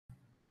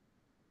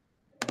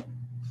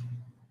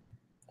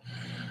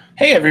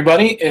Hey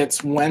everybody,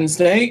 it's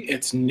Wednesday,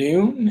 it's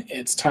noon,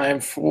 it's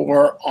time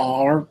for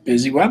our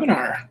busy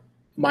webinar.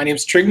 My name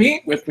is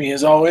Trigby. With me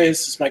as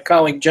always is my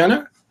colleague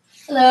Jenna.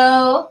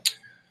 Hello.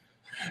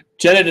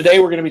 Jenna, today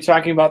we're going to be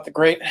talking about the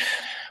great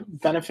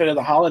benefit of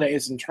the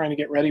holidays and trying to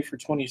get ready for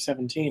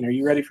 2017. Are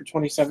you ready for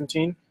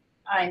 2017?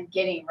 I'm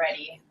getting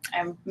ready.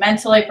 I'm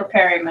mentally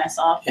preparing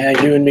myself.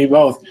 Yeah, you and me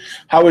both.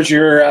 How was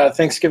your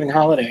Thanksgiving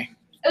holiday?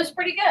 It was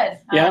pretty good.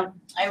 Yeah?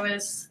 I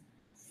was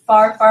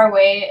far, far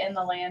away in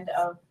the land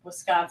of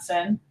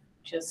Wisconsin,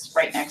 which is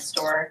right next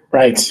door.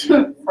 Right.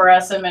 For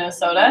us in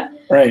Minnesota.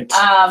 Right.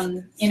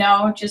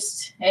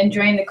 Just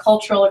enjoying the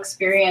cultural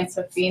experience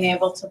of being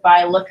able to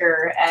buy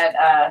liquor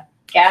at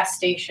gas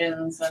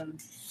stations and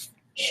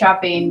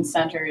shopping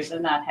centers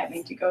and not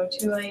having to go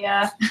to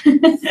a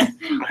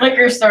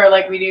liquor store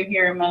like we do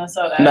here in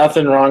Minnesota.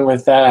 Nothing wrong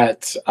with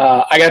that.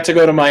 I got to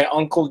go to my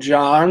Uncle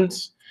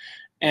John's,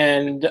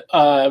 and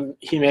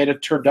he made a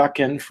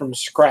turducken from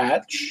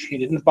scratch. He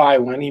didn't buy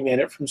one. He made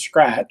it from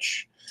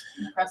scratch.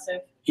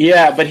 Impressive.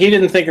 Yeah, but he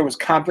didn't think it was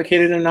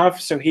complicated enough,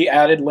 so he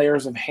added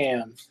layers of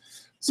ham.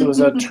 So it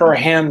was a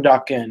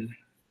turhamducken,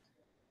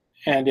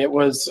 and it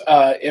was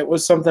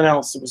something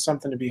else. It was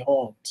something to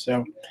behold.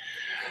 So,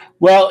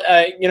 well,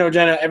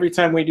 Jenna, every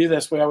time we do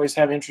this, we always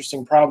have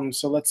interesting problems.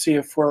 So let's see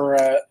if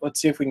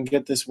we can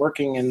get this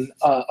working and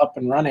up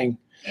and running.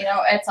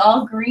 It's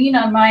all green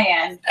on my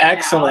end.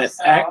 Excellent.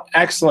 Now,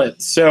 Excellent.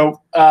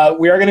 So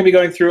we are going to be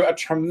going through a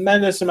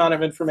tremendous amount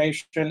of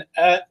information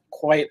at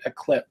quite a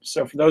clip.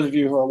 So for those of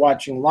you who are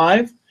watching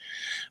live,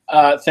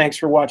 thanks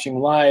for watching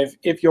live.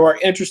 If you are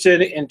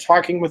interested in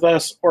talking with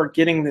us or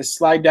getting this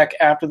slide deck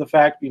after the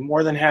fact, be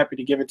more than happy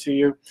to give it to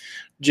you.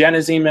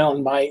 Jenna's email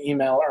and my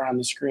email are on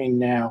the screen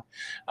now.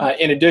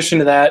 In addition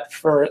to that,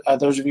 for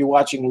those of you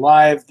watching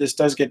live, this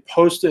does get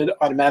posted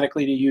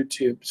automatically to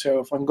YouTube. So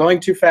if I'm going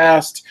too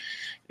fast,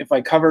 if I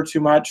cover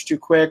too much too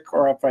quick,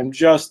 or if I'm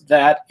just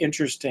that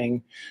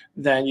interesting,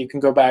 then you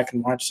can go back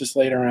and watch this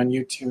later on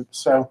YouTube.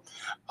 So,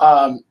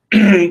 let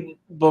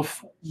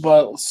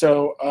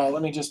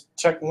me just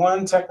check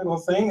one technical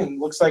thing,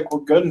 and looks like we're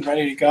good and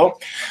ready to go.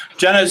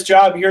 Jenna's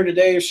job here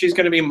today is she's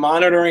going to be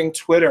monitoring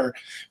Twitter.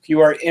 If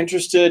you are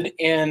interested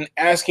in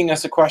asking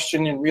us a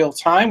question in real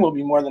time, we'll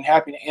be more than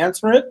happy to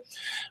answer it.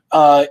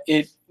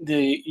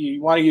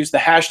 You want to use the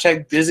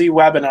hashtag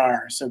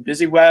BizzyWebinar. So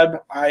BizzyWeb,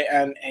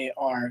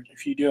 INAR.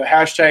 If you do a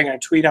hashtag and a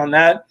tweet on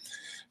that,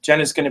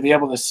 Jenna's going to be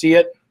able to see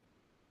it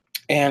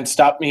and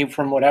stop me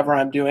from whatever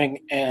I'm doing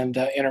and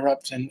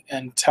interrupt and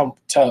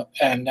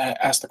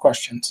ask the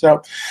question.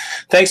 So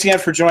thanks again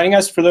for joining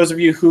us. For those of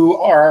you who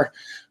are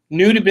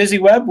new to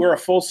BizzyWeb, we're a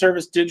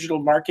full-service digital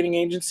marketing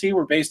agency.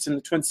 We're based in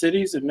the Twin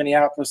Cities of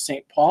Minneapolis,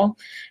 St. Paul.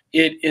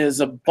 It is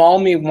a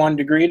balmy 1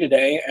 degree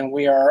today, and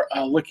we are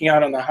looking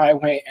out on the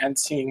highway and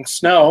seeing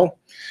snow.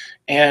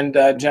 And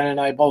Jen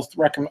and I both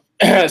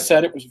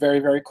said it was very,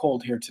 very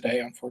cold here today,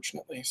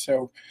 unfortunately.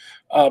 So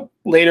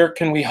later,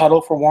 can we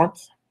huddle for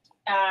warmth?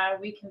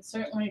 We can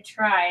certainly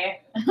try.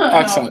 I don't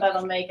Excellent. know if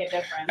that'll make a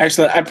difference.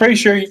 Excellent. I'm pretty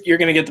sure you're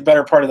going to get the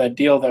better part of that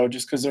deal, though,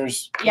 just because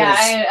there's... Yeah,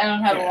 I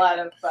don't have a lot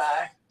of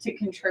to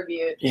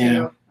contribute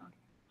to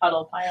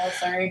huddle pile.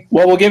 Sorry.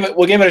 Well, we'll give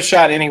it a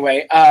shot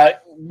anyway.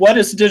 What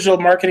is a digital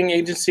marketing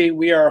agency?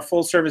 We are a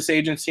full-service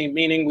agency,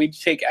 meaning we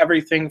take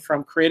everything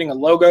from creating a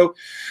logo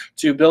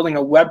to building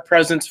a web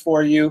presence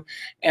for you,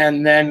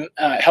 and then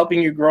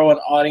helping you grow an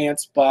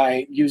audience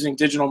by using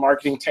digital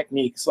marketing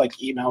techniques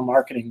like email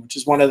marketing, which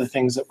is one of the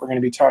things that we're going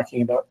to be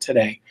talking about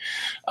today.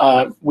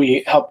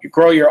 We help you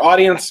grow your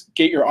audience,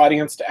 get your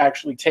audience to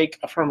actually take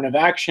affirmative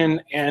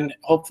action, and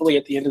hopefully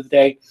at the end of the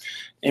day,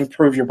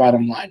 improve your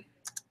bottom line.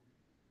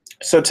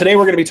 So today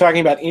we're going to be talking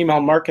about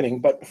email marketing,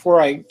 but before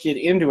I get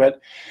into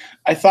it,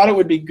 I thought it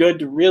would be good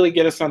to really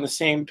get us on the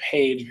same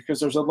page, because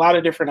there's a lot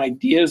of different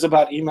ideas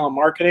about email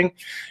marketing,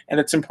 and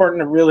it's important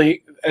to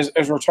really,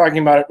 as we're talking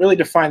about it, really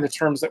define the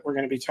terms that we're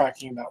going to be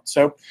talking about.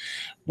 So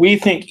we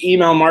think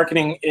email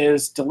marketing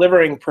is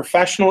delivering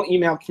professional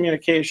email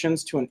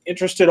communications to an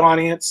interested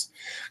audience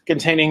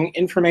containing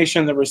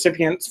information the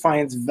recipient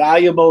finds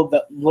valuable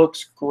that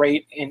looks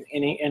great in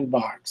any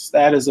inbox.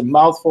 That is a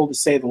mouthful, to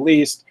say the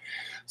least.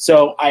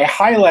 So I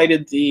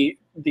highlighted the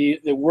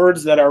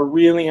words that are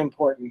really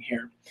important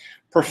here.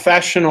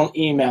 Professional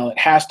email. It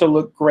has to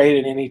look great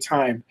at any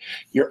time.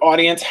 Your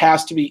audience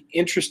has to be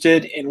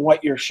interested in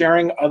what you're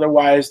sharing,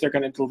 otherwise they're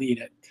going to delete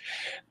it.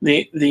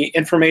 The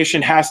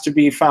information has to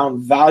be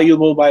found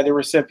valuable by the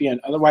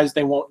recipient, otherwise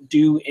they won't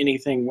do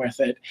anything with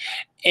it.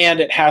 And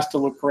it has to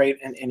look great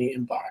in any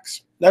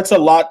inbox. That's a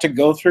lot to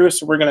go through,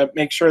 so we're going to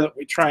make sure that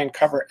we try and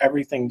cover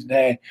everything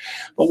today.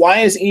 But why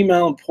is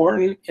email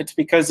important? It's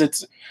because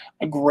it's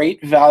a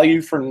great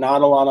value for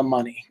not a lot of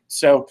money.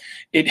 So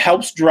it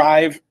helps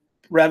drive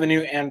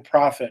revenue and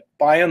profit.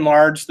 By and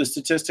large, the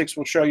statistics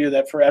will show you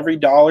that for every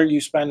dollar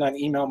you spend on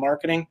email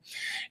marketing,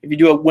 if you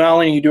do it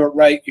well and you do it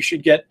right, you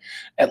should get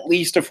at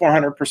least a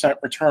 400%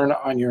 return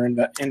on your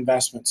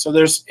investment. So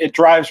it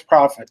drives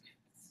profit.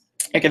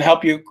 It can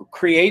help you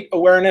create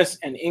awareness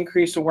and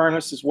increase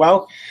awareness as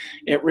well.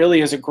 It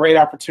really is a great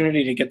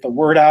opportunity to get the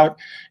word out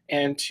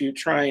and to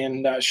try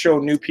and show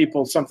new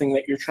people something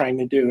that you're trying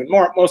to do. And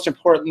most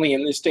importantly,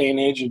 in this day and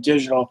age of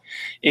digital,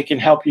 it can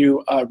help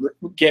you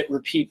get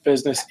repeat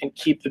business and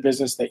keep the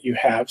business that you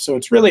have. So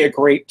it's really a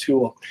great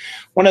tool.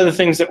 One of the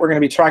things that we're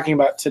going to be talking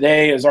about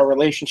today is our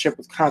relationship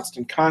with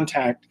Constant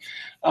Contact.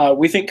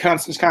 We think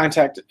Constant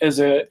Contact is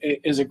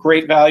a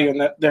great value, and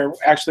that they're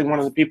actually one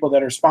of the people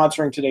that are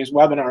sponsoring today's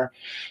webinar.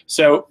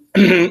 So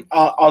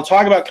I'll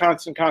talk about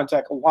Constant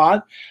Contact a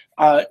lot,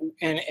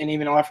 and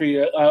even offer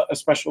you a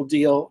special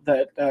deal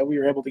that we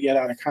were able to get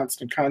out of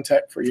Constant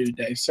Contact for you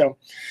today. So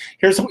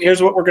here's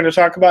what we're going to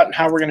talk about and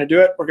how we're going to do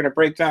it. We're going to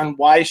break down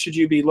why should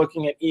you be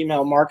looking at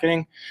email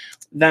marketing.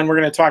 Then we're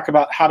going to talk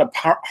about how to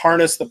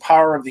harness the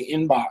power of the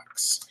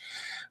inbox,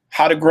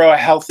 how to grow a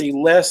healthy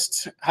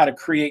list, how to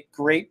create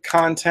great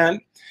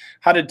content,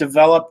 how to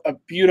develop a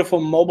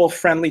beautiful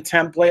mobile-friendly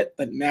template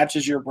that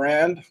matches your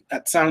brand.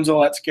 That sounds a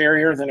lot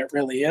scarier than it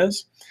really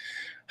is.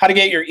 How to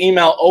get your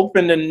email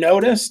opened and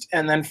noticed,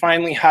 and then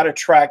finally how to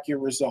track your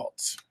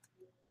results.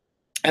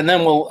 And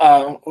then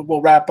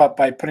we'll wrap up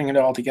by putting it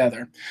all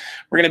together.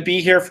 We're going to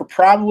be here for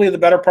probably the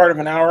better part of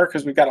an hour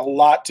because we've got a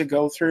lot to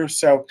go through.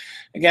 So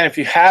again, if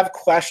you have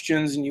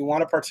questions and you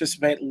want to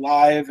participate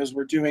live as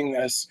we're doing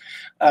this,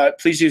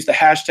 please use the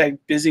hashtag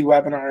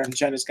BizzyWebinar, and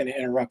Jen is going to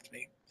interrupt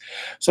me.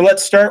 So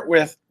let's start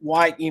with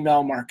why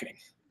email marketing.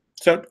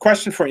 So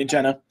question for you,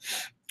 Jenna.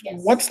 Yes.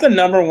 What's the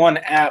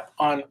 #1 app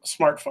on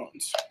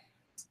smartphones?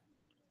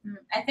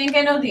 I think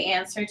I know the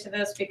answer to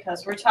this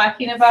because we're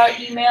talking about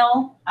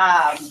email.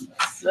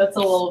 So that's a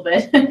little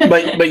bit.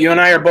 but you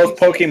and I are both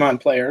Pokemon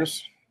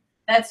players.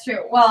 That's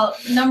true. Well,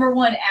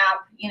 #1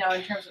 app, in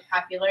terms of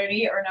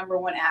popularity, or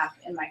 #1 app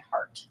in my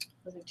heart.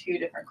 Those are two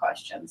different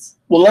questions.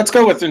 Well, let's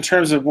go with in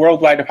terms of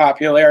worldwide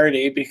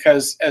popularity,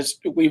 because as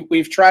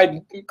we've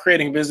tried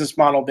creating a business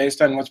model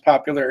based on what's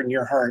popular in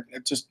your heart.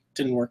 It just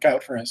didn't work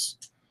out for us.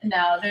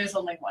 No, there's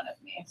only one of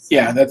me. So.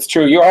 Yeah, that's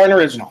true. You are an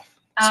original.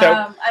 So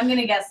I'm going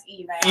to guess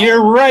email.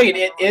 You're right.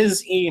 It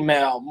is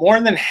email. More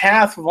than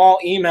half of all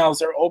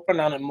emails are open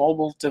on a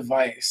mobile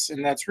device.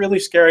 And that's really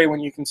scary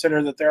when you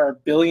consider that there are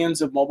billions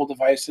of mobile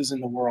devices in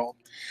the world.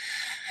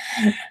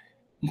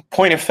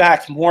 Point of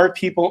fact, more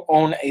people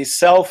own a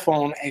cell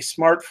phone, a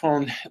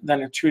smartphone,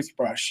 than a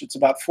toothbrush. It's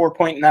about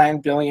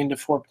 4.9 billion to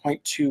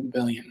 4.2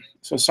 billion.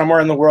 So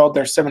somewhere in the world,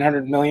 there's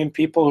 700 million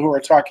people who are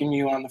talking to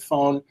you on the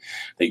phone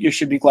that you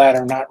should be glad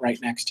are not right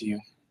next to you.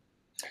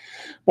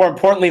 More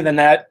importantly than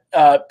that,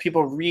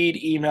 people read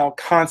email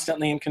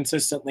constantly and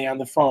consistently on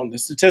the phone. The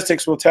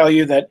statistics will tell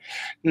you that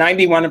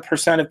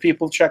 91% of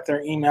people check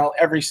their email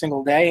every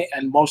single day,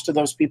 and most of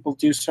those people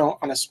do so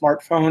on a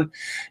smartphone.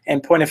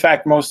 And point of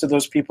fact, most of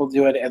those people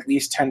do it at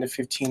least 10 to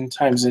 15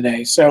 times a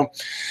day. So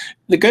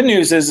the good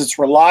news is it's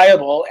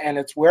reliable, and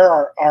it's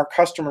where our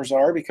customers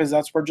are, because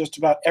that's where just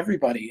about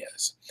everybody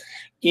is.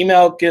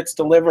 Email gets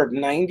delivered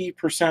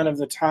 90% of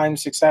the time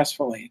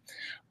successfully.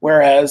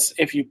 Whereas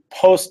if you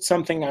post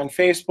something on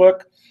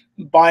Facebook,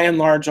 by and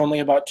large, only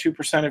about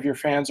 2% of your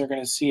fans are going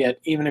to see it,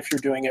 even if you're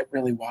doing it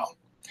really well.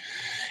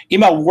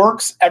 Email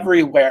works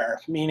everywhere,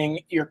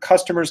 meaning your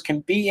customers can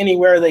be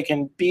anywhere, they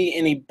can be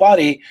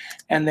anybody,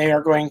 and they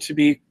are going to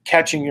be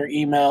catching your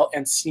email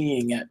and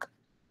seeing it.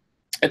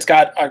 It's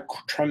got a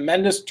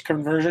tremendous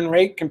conversion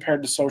rate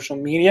compared to social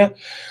media.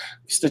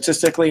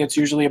 Statistically, it's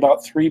usually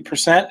about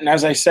 3%. And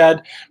as I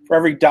said, for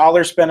every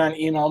 $1 spent on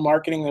email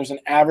marketing, there's an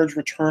average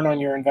return on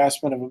your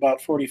investment of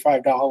about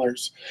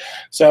 $45.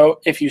 So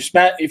if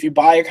you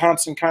buy a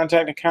Constant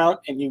Contact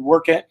account and you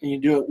work it and you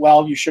do it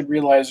well, you should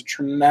realize a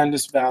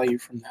tremendous value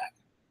from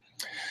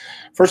that.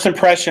 First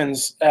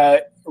impressions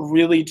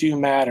really do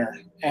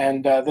matter.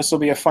 And this will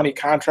be a funny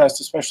contrast,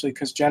 especially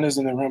because Jenna's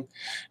in the room.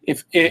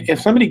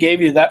 If somebody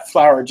gave you that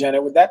flower, Jenna,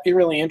 would that be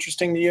really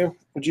interesting to you?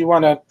 Would you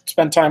want to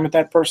spend time with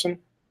that person?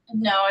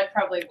 No, I'd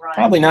probably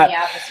run in the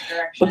opposite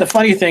direction. But the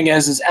funny thing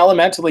is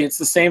elementally, it's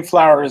the same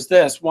flower as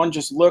this. One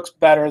just looks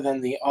better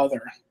than the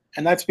other.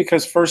 And that's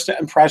because first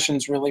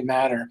impressions really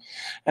matter.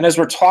 And as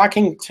we're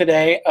talking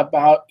today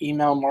about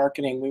email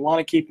marketing, we want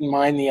to keep in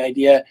mind the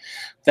idea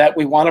that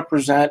we want to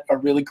present a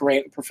really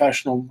great and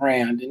professional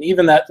brand. And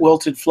even that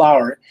wilted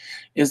flower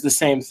is the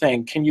same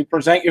thing. Can you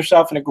present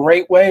yourself in a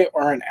great way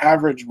or an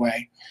average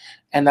way?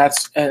 And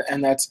that's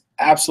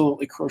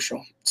absolutely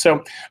crucial.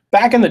 So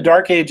back in the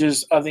dark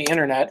ages of the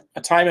internet,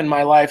 a time in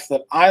my life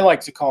that I like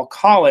to call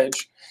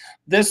college,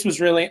 this was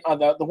really,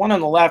 the one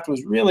on the left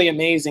was really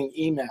amazing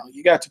email.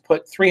 You got to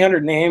put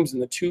 300 names in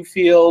the to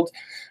field,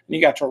 and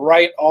you got to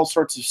write all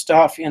sorts of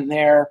stuff in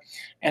there,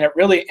 and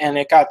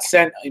it got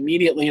sent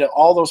immediately to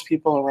all those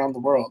people around the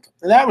world.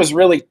 And that was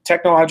really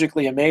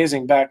technologically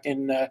amazing back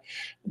in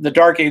the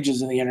dark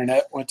ages of the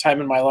internet, one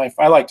time in my life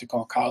I like to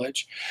call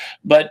college.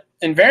 But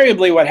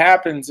invariably what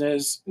happens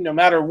is, no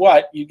matter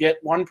what, you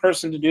get one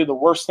person to do the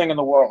worst thing in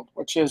the world,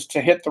 which is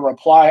to hit the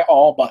reply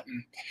all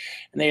button.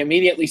 And they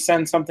immediately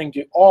send something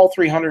to all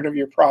 300 of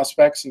your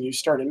prospects, and you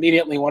start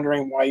immediately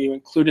wondering why you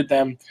included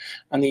them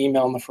on the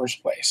email in the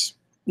first place.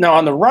 Now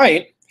on the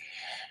right,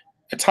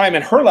 a time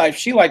in her life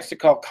she likes to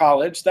call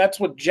college.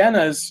 That's what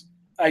Jenna's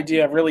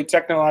idea of really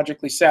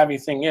technologically savvy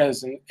thing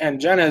is,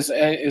 and Jenna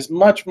is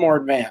much more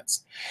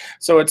advanced.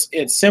 So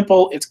it's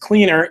simple, it's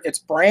cleaner, it's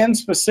brand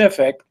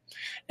specific.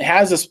 It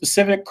has a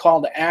specific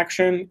call to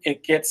action.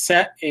 It gets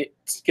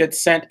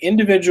sent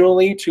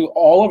individually to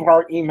all of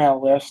our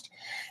email list,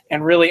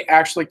 and really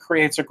actually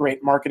creates a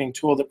great marketing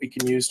tool that we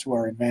can use to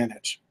our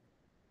advantage.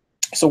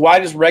 So why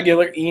does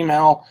regular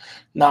email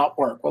not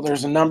work? Well,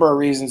 there's a number of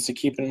reasons to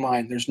keep in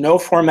mind. There's no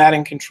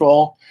formatting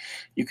control.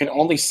 You can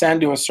only send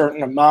to a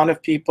certain amount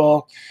of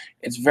people.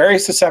 It's very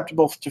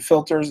susceptible to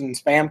filters and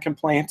spam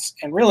complaints.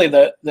 And really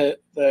the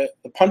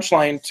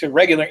punchline to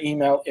regular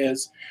email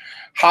is,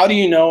 how do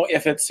you know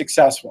if it's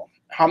successful?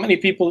 How many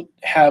people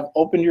have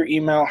opened your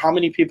email? How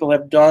many people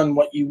have done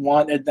what you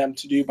wanted them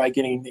to do by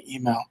getting the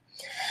email?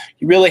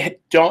 You really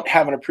don't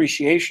have an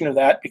appreciation of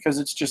that because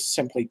it's just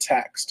simply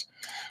text.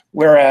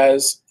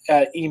 Whereas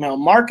email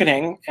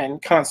marketing and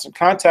constant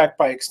contact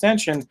by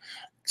extension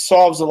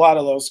solves a lot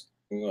of those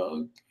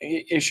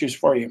issues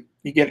for you.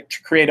 You get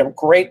to create a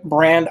great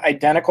brand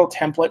identical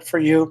template for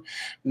you,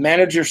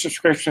 manage your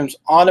subscriptions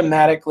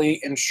automatically,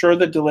 ensure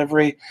the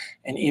delivery,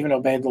 and even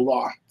obey the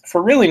law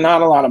for really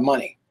not a lot of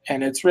money.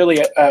 And it's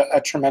really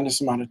a tremendous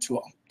amount of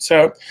tool.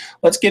 So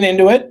let's get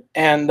into it.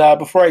 And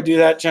before I do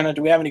that, Jenna,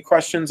 do we have any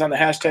questions on the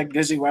hashtag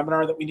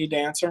BizzyWebinar that we need to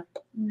answer?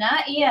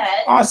 Not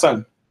yet.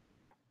 Awesome.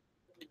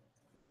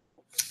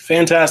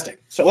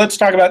 Fantastic. So let's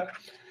talk about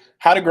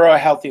how to grow a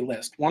healthy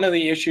list. One of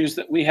the issues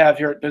that we have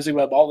here at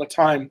BizzyWeb all the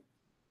time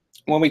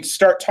when we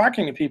start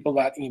talking to people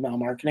about email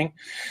marketing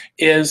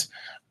is,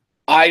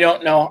 I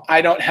don't know,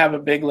 I don't have a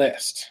big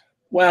list.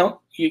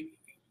 Well,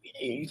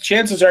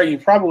 chances are you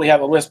probably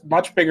have a list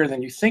much bigger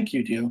than you think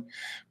you do,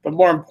 but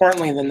more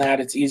importantly than that,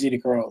 it's easy to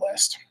grow a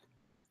list.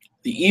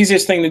 The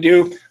easiest thing to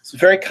do is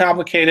very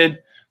complicated.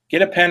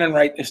 Get a pen and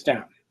write this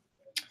down.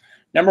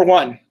 Number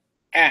one,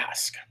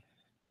 ask.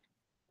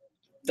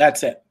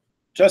 That's it.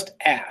 Just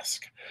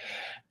ask.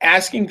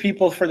 Asking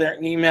people for their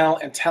email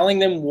and telling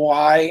them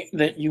why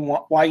you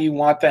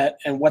want that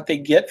and what they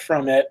get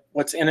from it,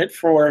 what's in it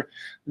for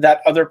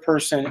that other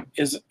person,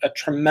 is a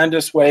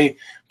tremendous way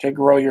to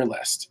grow your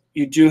list.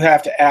 You do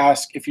have to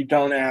ask. If you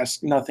don't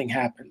ask, nothing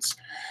happens.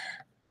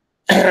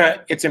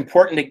 It's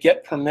important to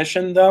get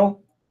permission, though,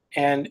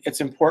 and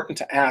it's important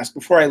to ask.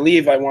 Before I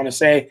leave, I want to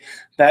say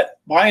that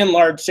by and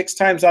large, 6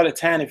 times out of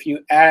 10, if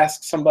you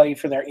ask somebody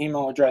for their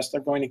email address,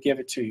 they're going to give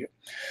it to you.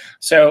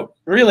 So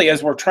really,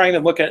 as we're trying to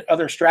look at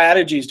other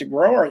strategies to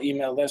grow our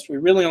email list, we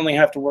really only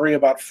have to worry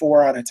about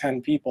 4 out of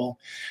 10 people,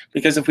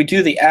 because if we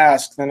do the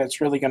ask, then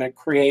it's really going to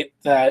create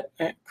that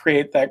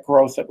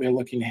growth that we're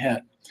looking to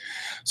hit.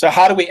 So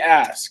how do we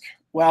ask?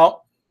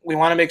 Well, we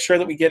want to make sure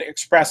that we get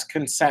express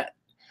consent.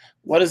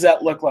 What does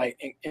that look like?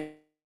 And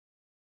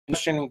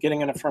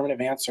getting an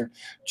affirmative answer.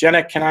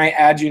 Jenna, can I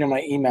add you to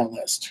my email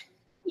list?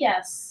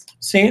 Yes.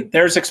 See,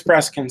 there's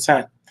express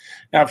consent.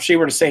 Now, if she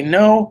were to say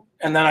no,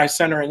 and then I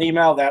send her an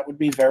email, that would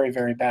be very,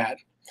 very bad.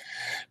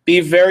 Be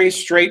very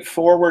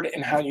straightforward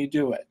in how you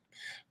do it.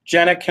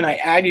 Jenna, can I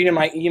add you to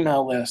my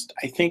email list?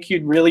 I think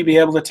you'd really be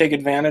able to take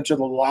advantage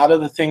of a lot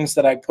of the things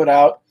that I put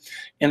out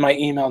in my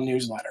email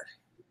newsletter.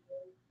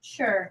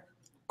 Sure.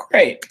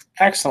 Great.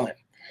 Excellent.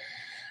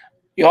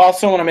 You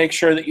also want to make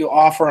sure that you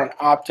offer an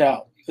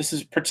opt-out. This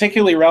is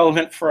particularly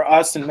relevant for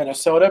us in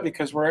Minnesota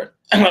because we're,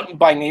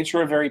 by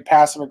nature, a very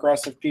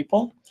passive-aggressive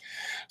people.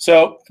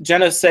 So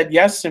Jenna said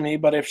yes to me,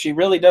 but if she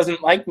really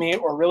doesn't like me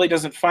or really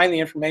doesn't find the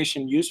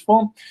information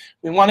useful,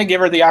 we want to give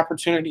her the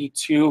opportunity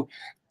to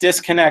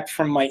disconnect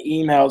from my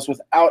emails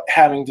without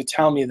having to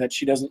tell me that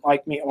she doesn't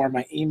like me or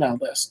my email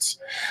lists.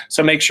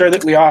 So make sure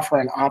that we offer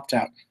an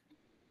opt-out.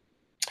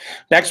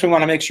 Next, we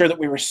want to make sure that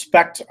we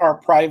respect our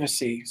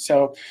privacy.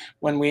 So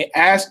when we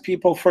ask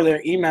people for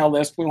their email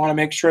list, we want to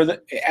make sure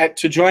that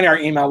to join our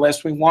email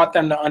list, we want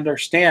them to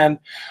understand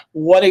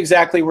what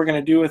exactly we're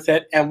going to do with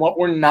it and what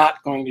we're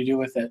not going to do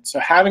with it. So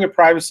having a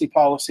privacy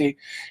policy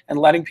and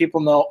letting people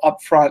know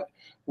upfront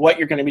what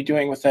you're going to be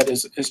doing with that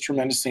is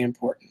tremendously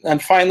important.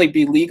 And finally,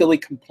 be legally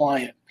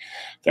compliant.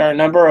 There are a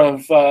number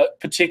of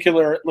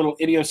particular little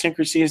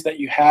idiosyncrasies that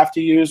you have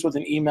to use with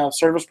an email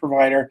service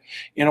provider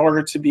in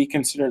order to be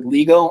considered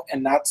legal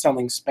and not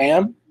selling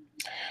spam.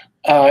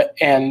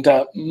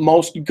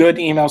 Most good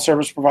email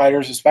service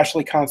providers,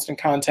 especially Constant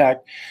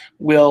Contact,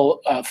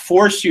 will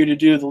force you to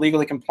do the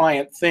legally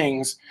compliant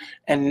things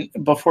and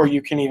before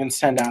you can even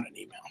send out an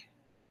email.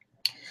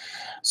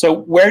 So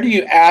where do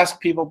you ask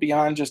people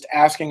beyond just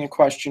asking a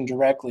question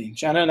directly?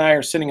 Jenna and I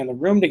are sitting in the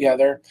room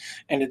together,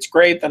 and it's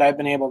great that I've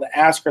been able to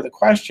ask her the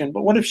question,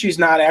 but what if she's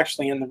not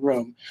actually in the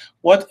room?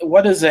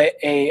 What is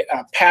a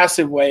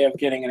passive way of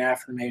getting an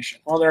affirmation?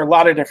 Well, there are a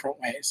lot of different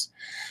ways.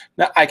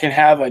 Now, I can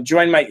have a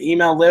join my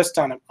email list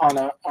on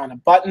a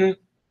button,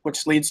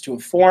 which leads to a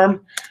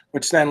form,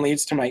 which then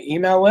leads to my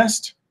email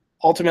list.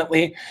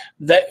 Ultimately,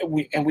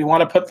 we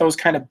want to put those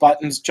kind of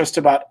buttons just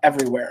about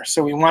everywhere.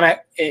 So we want to,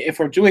 if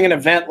we're doing an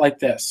event like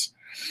this,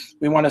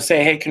 we want to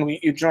say, hey,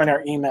 you join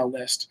our email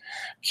list?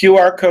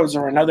 QR codes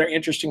are another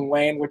interesting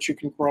way in which you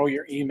can grow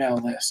your email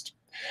list.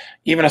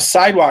 Even a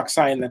sidewalk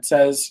sign that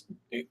says,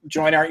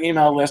 join our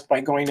email list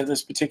by going to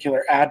this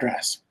particular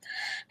address.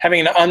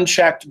 Having an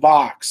unchecked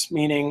box,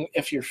 meaning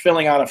if you're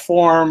filling out a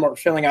form or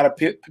filling out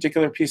a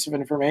particular piece of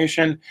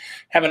information,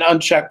 have an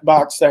unchecked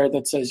box there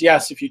that says,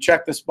 yes, if you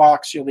check this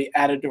box, you'll be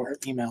added to our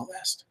email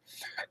list.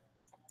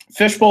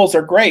 Fish bowls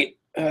are great.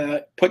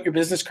 Put your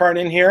business card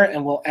in here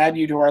and we'll add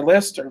you to our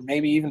list, or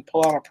maybe even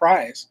pull out a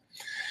prize.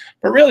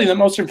 But really the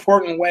most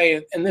important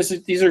way, and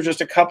these are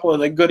just a couple of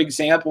the good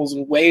examples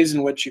and ways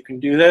in which you can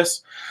do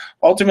this,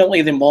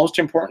 ultimately the most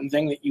important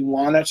thing that you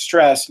want to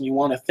stress and you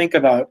want to think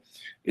about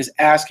is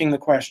asking the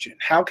question.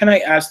 How can I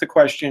ask the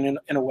question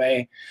in a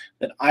way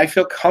that I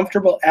feel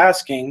comfortable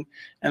asking,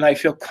 and I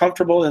feel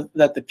comfortable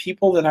that the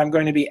people that I'm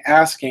going to be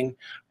asking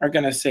are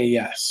going to say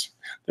yes?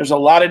 There's a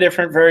lot of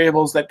different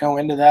variables that go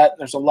into that.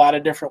 There's a lot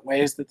of different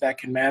ways that that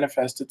can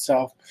manifest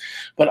itself.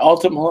 But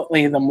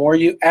ultimately, the more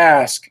you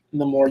ask,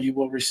 the more you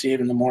will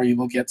receive and the more you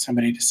will get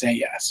somebody to say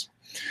yes.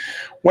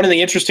 One of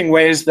the interesting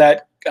ways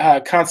that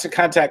Constant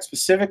Contact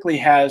specifically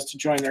has to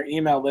join their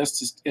email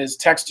list is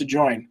text to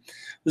join.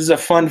 This is a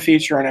fun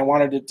feature, and I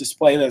wanted to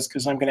display this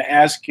because I'm going to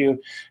ask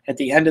you at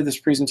the end of this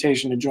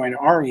presentation to join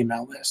our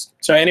email list.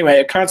 So anyway,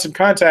 at Constant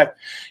Contact,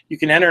 you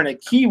can enter in a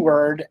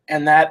keyword,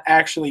 and that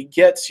actually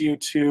gets you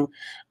to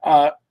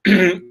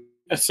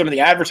some of the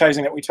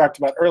advertising that we talked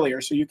about earlier.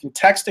 So you can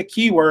text a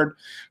keyword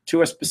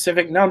to a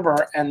specific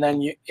number, and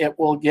then it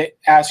will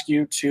ask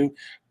you to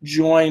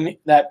join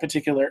that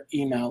particular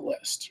email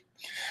list.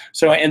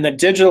 So in the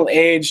digital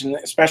age, and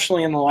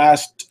especially in the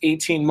last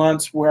 18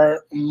 months,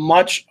 where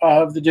much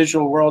of the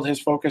digital world has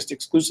focused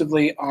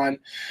exclusively on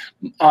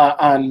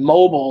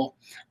mobile,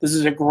 this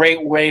is a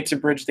great way to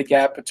bridge the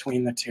gap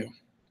between the two.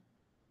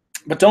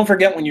 But don't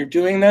forget, when you're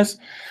doing this,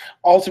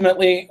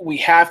 ultimately, we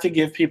have to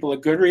give people a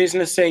good reason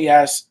to say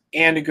yes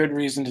and a good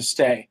reason to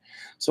stay.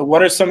 So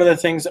what are some of the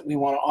things that we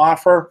want to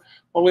offer?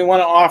 Well, we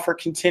want to offer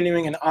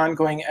continuing and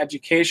ongoing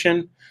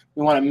education.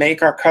 We want to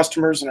make our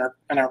customers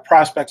and our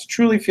prospects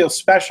truly feel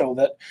special,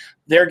 that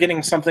they're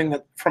getting something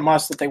from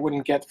us that they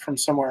wouldn't get from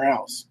somewhere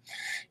else.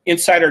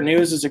 Insider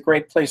news is a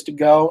great place to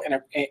go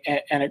and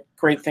a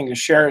great thing to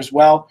share as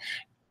well.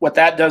 What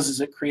that does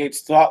is it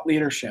creates thought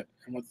leadership.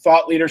 And what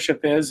thought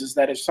leadership is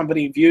that if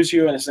somebody views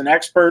you as an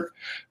expert,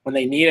 when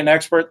they need an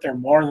expert, they're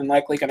more than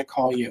likely going to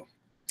call you.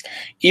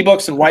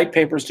 Ebooks and white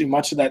papers do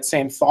much of that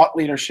same thought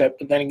leadership,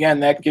 but then again,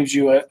 that gives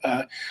you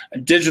a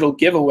digital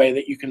giveaway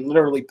that you can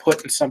literally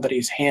put in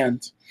somebody's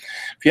hands.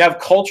 If you have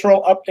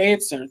cultural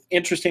updates and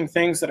interesting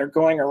things that are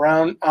going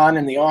on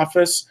in the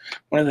office,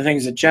 one of the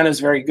things that Jen is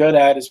very good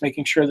at is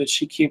making sure that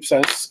she keeps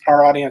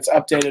our audience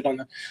updated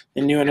on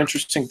the new and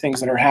interesting things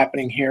that are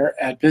happening here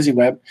at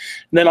BizzyWeb. And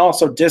then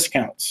also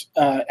discounts.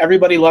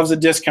 Everybody loves a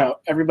discount.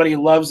 Everybody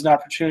loves an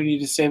opportunity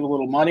to save a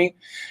little money,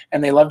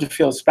 and they love to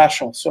feel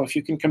special. So if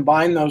you can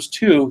combine those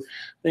two,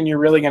 then you're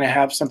really going to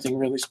have something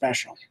really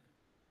special.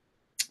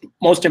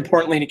 Most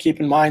importantly to keep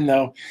in mind,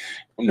 though,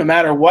 no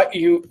matter what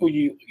you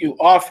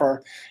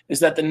offer, is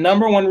that the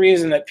 #1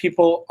 reason that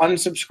people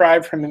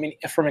unsubscribe from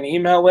an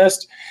email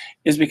list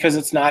is because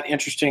it's not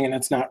interesting and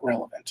it's not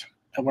relevant.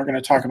 And we're going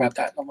to talk about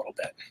that in a little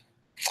bit.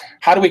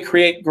 How do we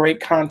create great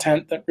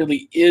content that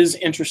really is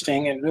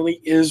interesting and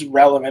really is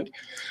relevant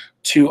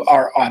to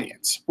our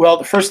audience? Well,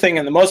 the first thing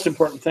and the most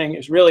important thing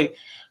is really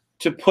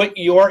to put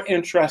your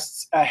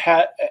interests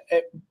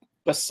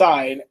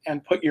beside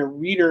and put your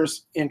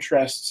readers'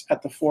 interests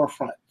at the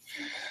forefront.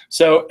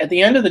 So at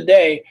the end of the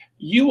day,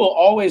 you will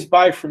always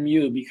buy from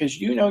you because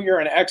you know you're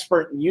an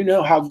expert and you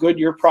know how good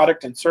your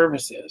product and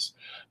service is.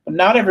 But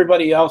not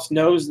everybody else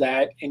knows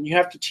that, and you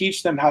have to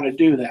teach them how to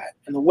do that.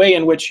 And the way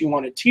in which you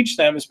want to teach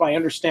them is by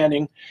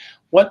understanding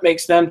what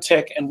makes them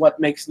tick and what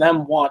makes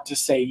them want to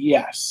say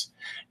yes.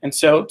 And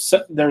so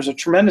there's a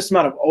tremendous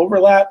amount of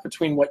overlap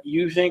between what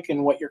you think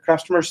and what your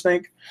customers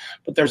think,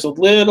 but there's a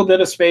little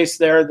bit of space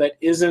there that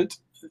isn't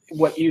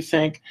what you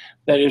think,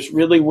 that is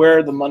really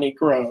where the money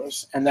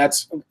grows, and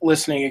that's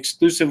listening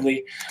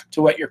exclusively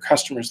to what your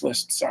customers'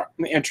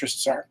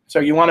 interests are.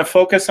 So you want to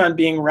focus on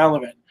being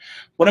relevant.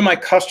 What do my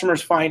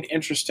customers find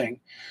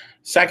interesting?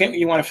 Second,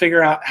 you want to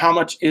figure out how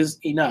much is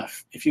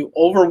enough. If you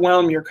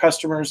overwhelm your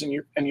customers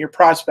and your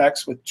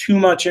prospects with too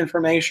much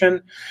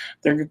information,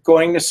 they're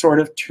going to sort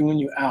of tune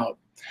you out.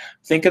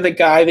 Think of the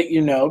guy that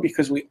you know,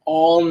 because we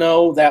all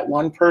know that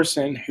one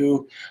person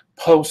who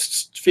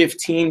posts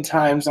 15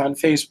 times on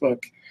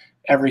Facebook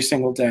every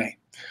single day.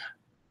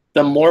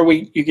 The more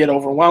you get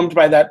overwhelmed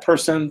by that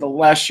person, the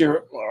less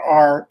you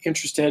are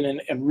interested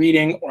in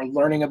reading or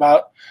learning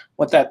about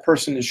what that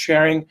person is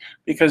sharing,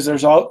 because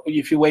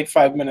if you wait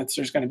 5 minutes,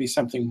 there's going to be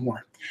something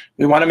more.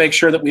 We want to make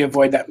sure that we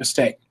avoid that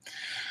mistake.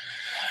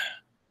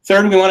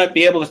 Third, we want to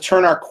be able to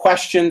turn our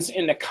questions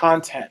into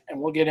content, and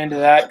we'll get into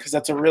that because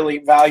that's a really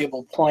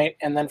valuable point.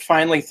 And then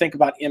finally, think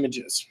about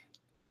images.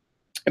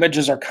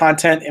 Images are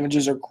content.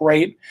 Images are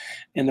great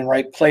in the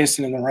right place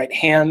and in the right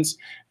hands.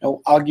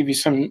 I'll give you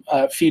some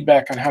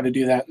feedback on how to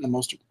do that in the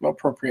most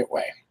appropriate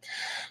way.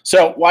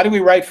 So why do we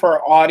write for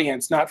our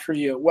audience, not for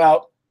you?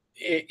 Well,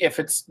 if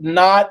it's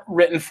not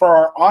written for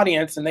our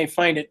audience and they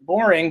find it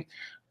boring,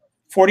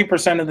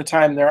 40% of the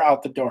time they're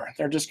out the door.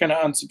 They're just going to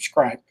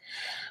unsubscribe.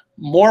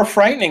 More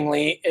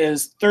frighteningly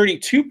is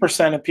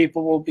 32% of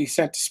people will be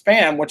sent to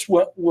spam, which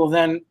will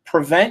then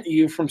prevent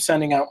you from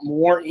sending out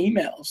more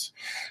emails.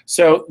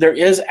 So there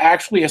is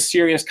actually a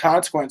serious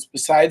consequence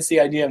besides the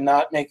idea of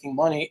not making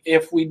money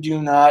if we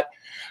do not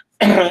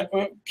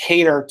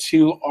cater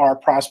to our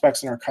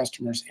prospects and our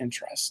customers'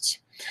 interests.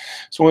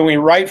 So when we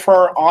write for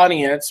our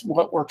audience,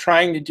 what we're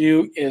trying to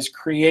do is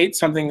create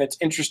something that's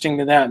interesting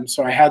to them.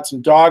 So I had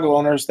some dog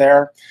owners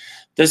there.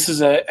 This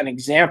is an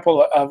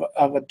example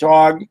of a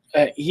dog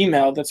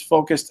email that's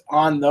focused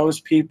on those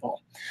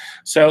people.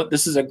 So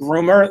this is a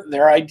groomer.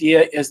 Their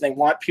idea is they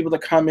want people to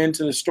come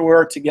into the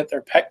store to get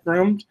their pet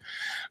groomed.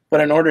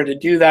 But in order to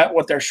do that,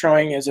 what they're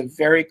showing is a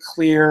very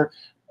clear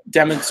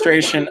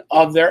demonstration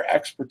of their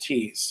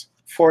expertise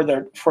for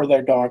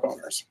their dog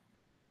owners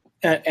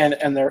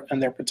and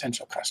their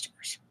potential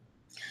customers.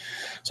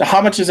 So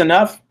how much is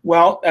enough?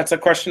 Well, that's a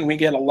question we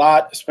get a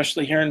lot,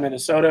 especially here in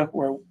Minnesota,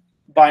 where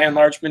by and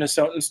large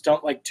Minnesotans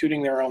don't like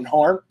tooting their own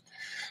horn.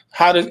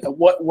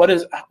 What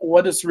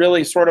is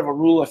really sort of a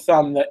rule of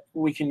thumb that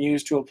we can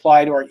use to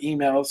apply to our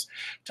emails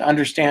to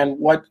understand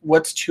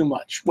what's too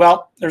much?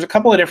 Well, there's a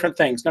couple of different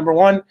things. Number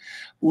one,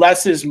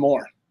 less is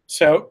more.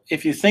 So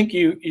if you think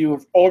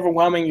you're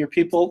overwhelming your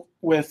people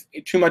with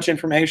too much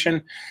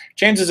information,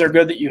 chances are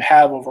good that you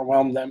have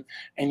overwhelmed them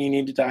and you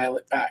need to dial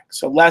it back.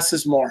 So less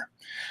is more.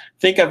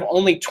 Think of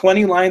only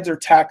 20 lines of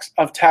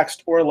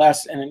text or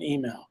less in an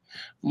email.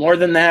 More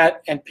than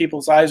that, and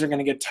people's eyes are going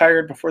to get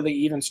tired before they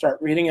even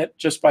start reading it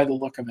just by the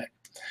look of it.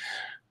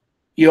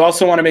 You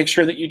also want to make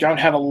sure that you don't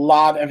have a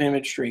lot of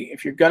imagery.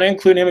 If you're going to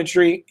include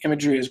imagery,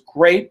 imagery is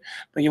great,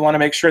 but you want to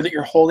make sure that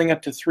you're holding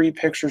up to 3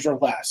 pictures or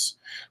less.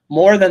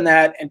 More than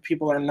that, and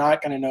people are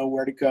not going to know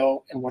where to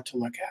go and what to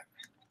look at.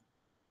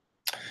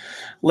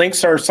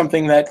 Links are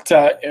something that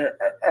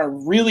are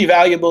really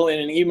valuable in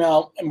an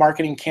email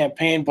marketing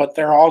campaign, but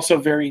they're also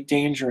very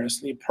dangerous.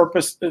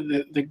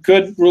 The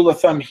good rule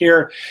of thumb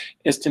here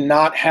is to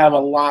not have a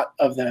lot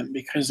of them,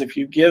 because if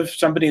you give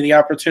somebody the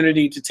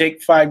opportunity to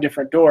take 5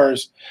 different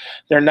doors,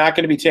 they're not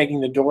going to be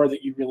taking the door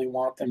that you really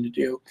want them to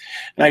do.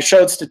 And I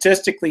showed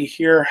statistically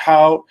here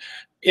how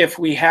if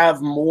we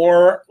have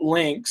more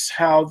links,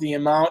 how the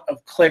amount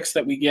of clicks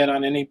that we get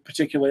on any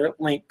particular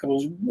link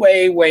goes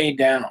way, way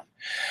down.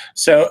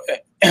 So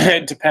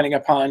depending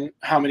upon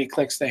how many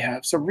clicks they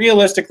have. So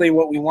realistically,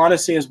 what we want to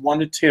see is 1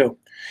 to 2.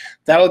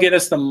 That'll get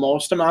us the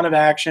most amount of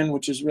action,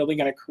 which is really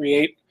going to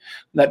create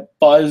that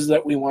buzz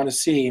that we want to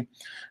see.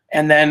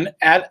 And then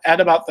at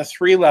about the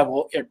 3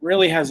 level, it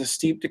really has a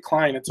steep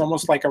decline. It's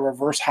almost like a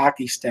reverse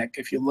hockey stick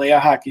if you lay a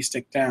hockey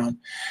stick down.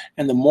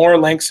 And the more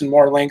links,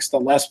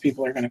 the less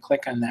people are going to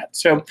click on that.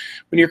 So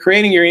when you're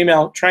creating your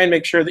email, try and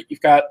make sure that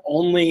you've got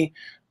only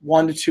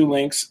 1 to 2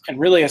 links and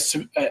really a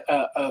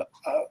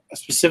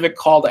specific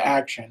call to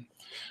action.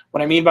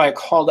 What I mean by a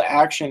call to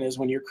action is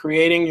when you're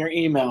creating your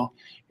email,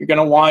 you're going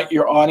to want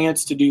your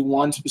audience to do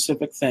one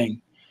specific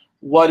thing.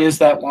 What is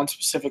that one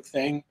specific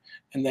thing?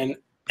 And then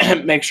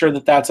make sure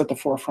that that's at the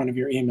forefront of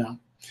your email.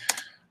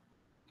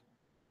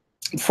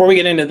 Before we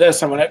get into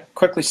this, I'm going to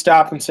quickly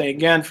stop and say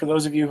again, for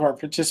those of you who are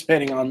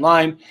participating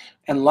online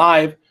and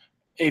live,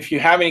 if you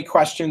have any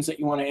questions that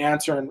you want to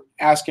answer and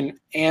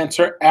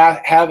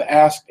have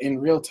asked in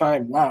real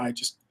time. Wow,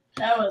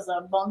 that was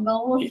a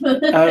bungle.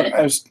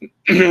 I was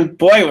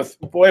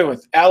boy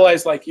with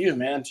allies like you,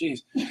 man.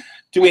 Jeez.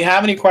 Do we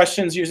have any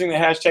questions using the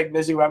hashtag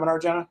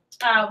BizzyWebinar, Jenna?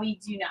 We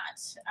do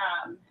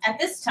not at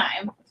this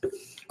time.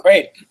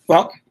 Great.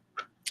 Well,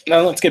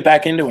 now let's get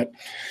back into it.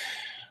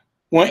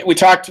 We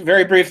talked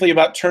very briefly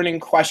about turning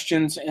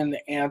questions into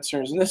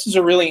answers, and this is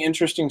a really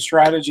interesting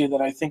strategy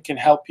that I think can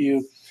help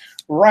you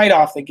right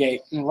off the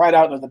gate and right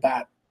out of the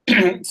bat.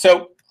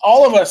 So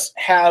all of us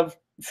have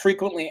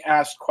frequently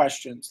asked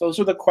questions. Those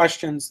are the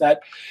questions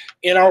that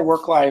in our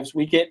work lives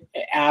we get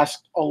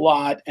asked a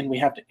lot and we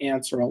have to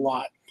answer a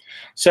lot.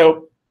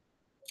 So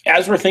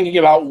as we're thinking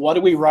about what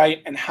do we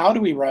write and how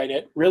do we write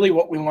it, really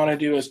what we want to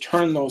do is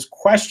turn those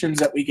questions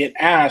that we get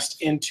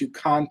asked into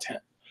content.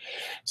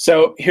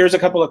 So here's a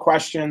couple of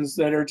questions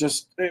that are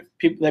just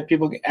that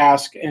people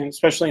ask, and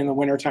especially in the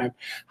wintertime.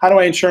 How do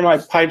I ensure my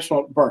pipes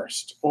won't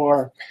burst?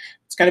 Or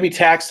it's going to be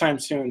tax time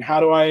soon. How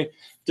do I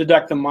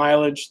deduct the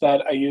mileage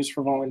that I use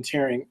for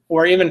volunteering?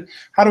 Or even,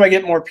 how do I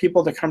get more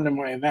people to come to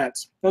my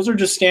events? Those are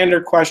just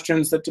standard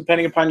questions that,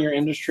 depending upon your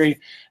industry,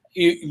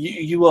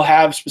 you will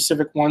have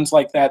specific ones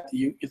like that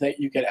that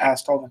you get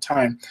asked all the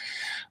time.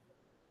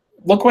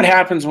 Look what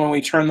happens when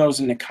we turn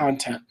those into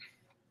content.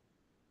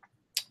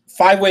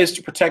 5 ways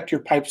to protect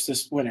your pipes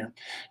this winter.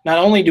 Not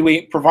only do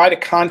we provide a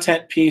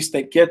content piece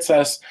that gets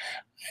us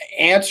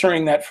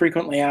answering that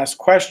frequently asked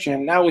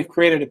question, now we've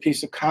created a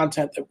piece of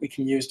content that we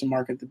can use to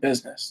market the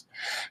business.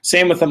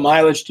 Same with the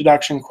mileage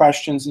deduction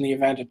questions and the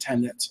event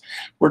attendance.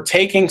 We're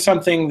taking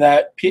something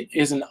that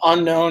is an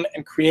unknown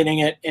and creating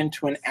it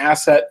into an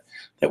asset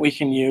that we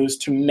can use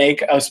to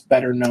make us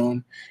better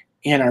known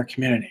in our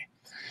community.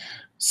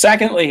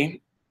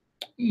 Secondly,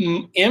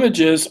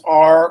 Images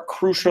are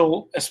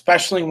crucial,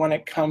 especially when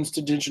it comes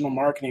to digital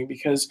marketing,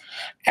 because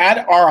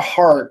at our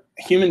heart,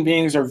 human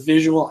beings are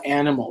visual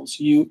animals.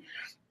 You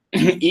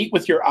eat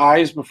with your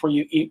eyes before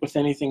you eat with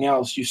anything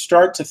else. You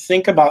start to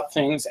think about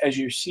things as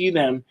you see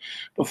them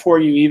before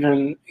you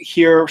even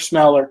hear,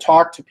 smell, or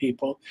talk to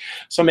people.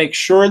 So make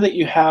sure that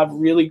you have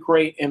really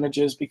great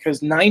images, because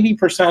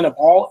 90% of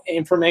all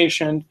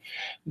information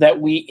that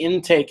we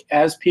intake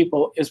as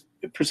people is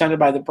presented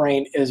by the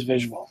brain is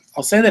visual.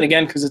 I'll say that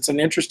again because it's an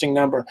interesting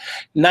number.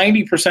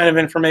 90% of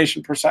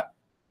information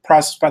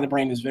processed by the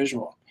brain is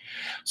visual.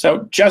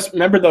 So just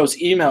remember those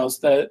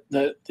emails, the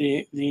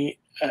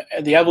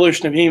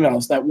evolution of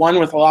emails, that one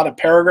with a lot of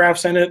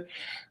paragraphs in it.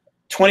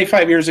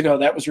 25 years ago,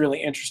 that was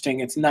really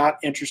interesting. It's not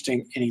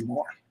interesting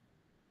anymore.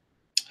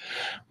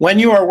 When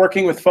you are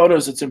working with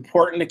photos, it's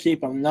important to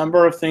keep a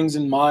number of things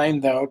in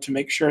mind, though, to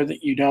make sure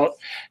that you don't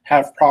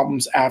have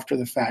problems after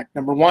the fact.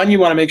 Number one, you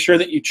want to make sure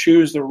that you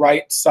choose the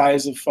right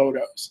size of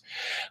photos.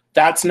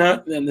 That's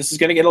not, and this is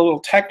going to get a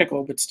little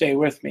technical, but stay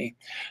with me.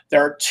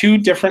 There are two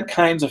different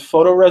kinds of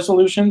photo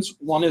resolutions.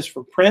 One is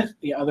for print,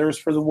 the other is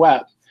for the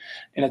web.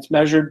 And it's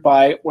measured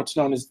by what's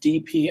known as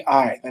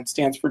DPI. That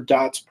stands for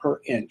dots per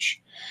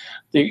inch.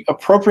 The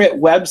appropriate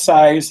web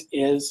size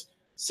is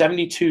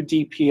 72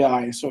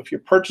 DPI. So if you're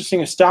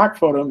purchasing a stock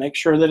photo, make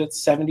sure that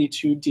it's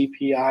 72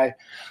 DPI,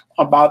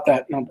 about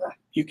that number.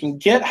 You can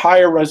get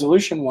higher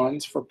resolution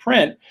ones for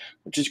print,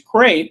 which is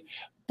great,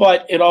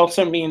 but it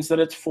also means that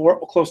it's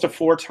close to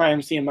 4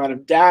 times the amount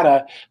of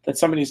data that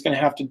somebody's going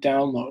to have to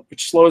download,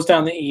 which slows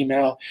down the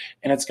email,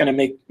 and it's going to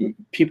make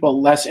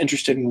people less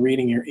interested in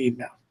reading your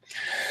email.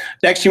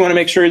 Next, you want to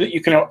make sure that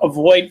you can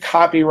avoid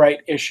copyright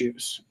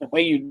issues. The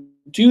way you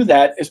do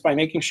that is by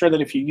making sure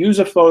that if you use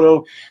a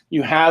photo,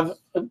 you have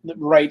the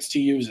rights to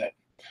use it.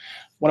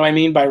 What do I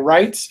mean by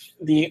rights?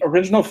 The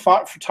original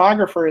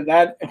photographer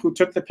who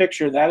took the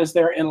picture, that is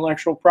their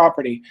intellectual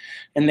property,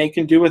 and they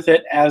can do with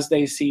it as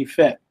they see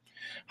fit.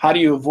 How do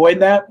you avoid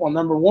that? Well,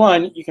 number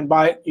one, you can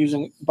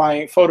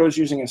buy photos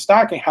using a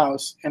stocking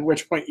house, at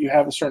which point you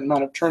have a certain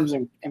amount of terms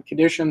and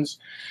conditions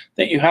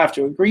that you have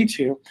to agree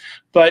to.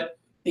 But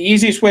the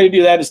easiest way to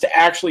do that is to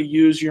actually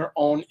use your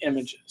own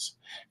images.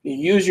 You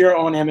use your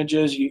own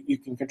images, you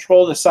can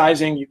control the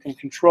sizing, you can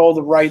control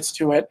the rights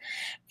to it,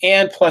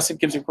 and plus it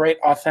gives a great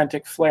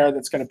authentic flair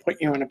that's going to put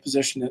you in a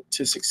position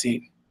to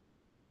succeed.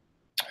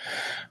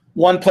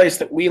 One place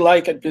that we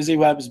like at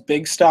BizzyWeb is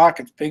Big Stock.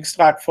 It's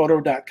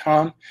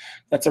bigstockphoto.com.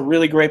 That's a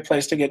really great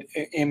place to get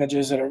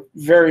images at a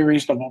very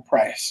reasonable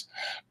price.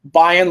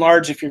 By and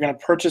large, if you're going to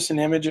purchase an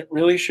image, it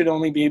really should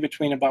only be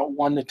between about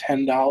 $1 to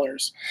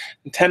 $10.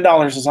 And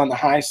 $10 is on the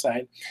high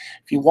side.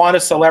 If you want a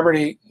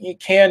celebrity, you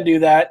can do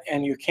that,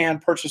 and you can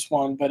purchase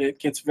one, but it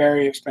gets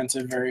very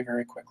expensive very,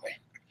 very quickly.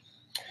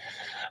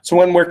 So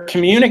when we're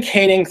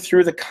communicating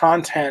through the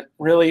content,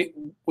 really,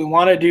 we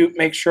want to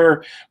make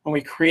sure when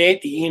we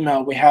create the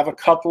email, we have a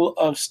couple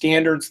of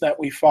standards that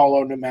we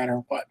follow no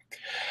matter what.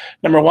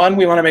 Number one,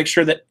 we want to make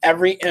sure that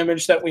every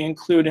image that we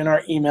include in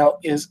our email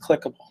is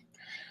clickable.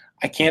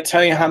 I can't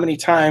tell you how many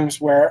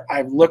times where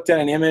I've looked at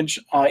an image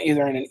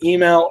either in an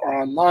email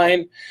or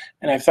online,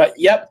 and I thought,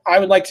 yep, I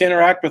would like to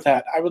interact with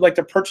that. I would like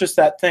to purchase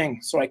that thing.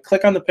 So I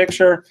click on the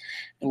picture,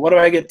 and what do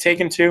I get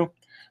taken to?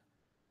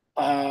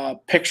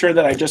 Picture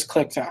that I just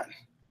clicked on.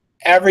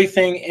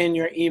 Everything in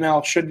your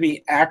email should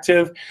be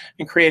active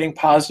and creating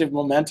positive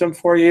momentum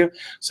for you,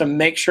 so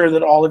make sure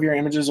that all of your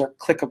images are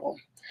clickable.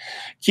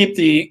 Keep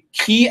the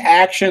key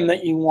action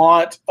that you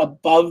want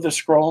above the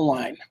scroll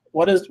line.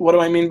 What do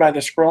I mean by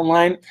the scroll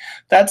line?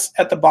 That's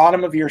at the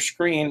bottom of your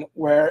screen,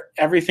 where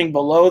everything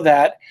below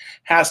that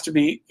has to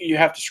be, you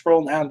have to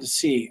scroll down to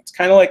see. It's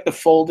kind of like the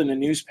fold in a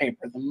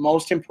newspaper. The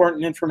most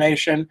important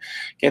information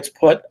gets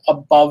put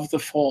above the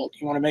fold.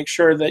 You want to make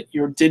sure that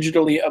you're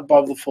digitally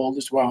above the fold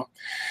as well.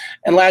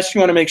 And last, you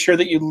want to make sure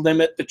that you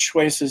limit the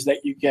choices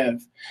that you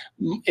give.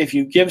 If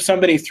you give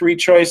somebody 3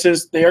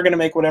 choices, they are going to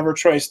make whatever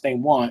choice they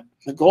want.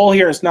 The goal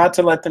here is not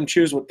to let them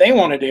choose what they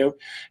want to do.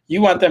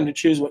 You want them to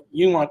choose what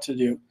you want to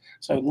do.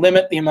 So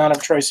limit the amount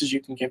of choices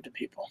you can give to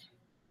people.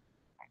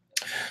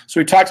 So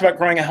we talked about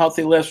growing a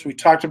healthy list. We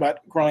talked about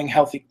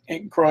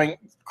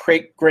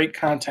create great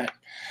content.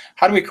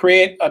 How do we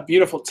create a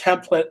beautiful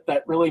template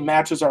that really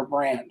matches our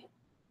brand?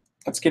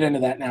 Let's get into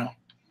that now.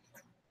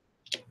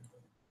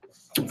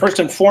 First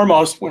and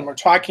foremost, when we're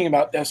talking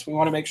about this, we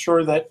want to make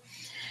sure that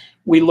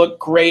we look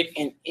great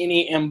in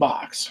any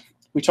inbox.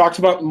 We talked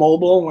about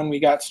mobile when we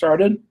got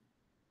started.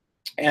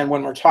 And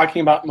when we're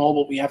talking about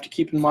mobile, we have to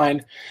keep in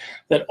mind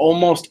that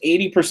almost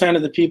 80%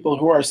 of the people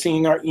who are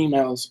seeing our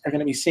emails are going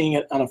to be seeing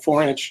it on a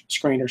 4-inch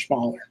screen or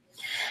smaller.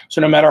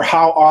 So no matter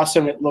how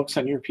awesome it looks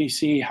on your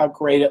PC, how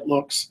great it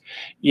looks,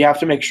 you have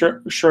to make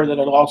sure that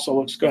it also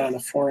looks good on a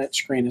 4-inch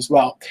screen as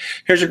well.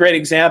 Here's a great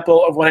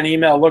example of what an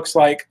email looks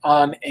like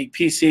on a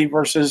PC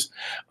versus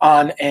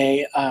on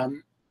a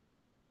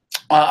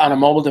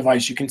mobile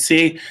device. You can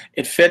see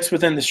it fits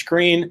within the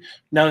screen.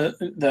 No,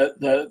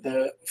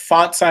 the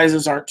font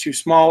sizes aren't too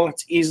small.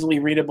 It's easily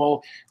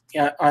readable.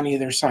 on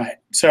either side.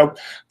 So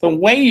the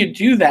way you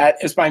do that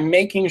is by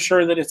making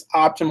sure that it's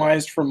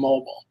optimized for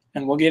mobile.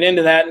 And we'll get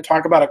into that and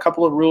talk about a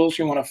couple of rules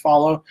you want to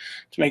follow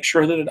to make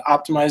sure that it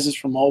optimizes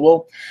for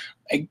mobile.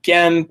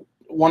 Again,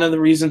 one of the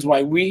reasons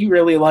why we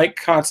really like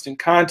Constant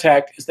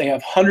Contact is they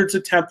have hundreds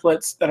of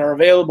templates that are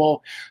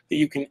available that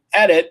you can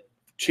edit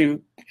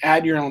to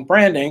add your own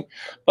branding,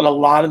 but a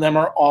lot of them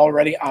are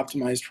already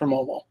optimized for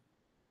mobile.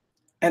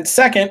 And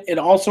second, it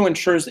also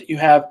ensures that you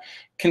have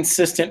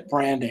consistent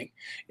branding.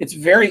 It's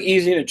very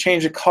easy to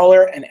change a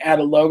color and add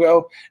a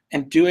logo,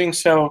 and doing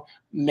so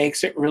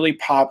makes it really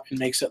pop and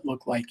makes it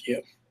look like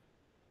you.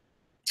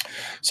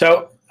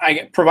 So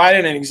I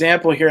provided an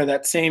example here of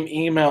that same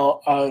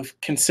email of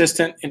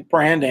consistent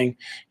branding.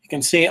 You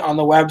can see on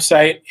the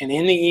website and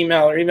in the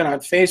email or even on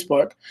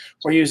Facebook,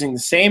 we're using the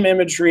same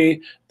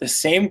imagery, the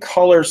same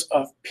colors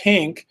of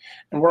pink,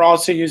 and we're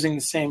also using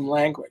the same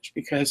language,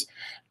 because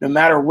no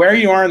matter where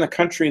you are in the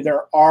country,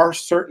 there are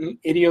certain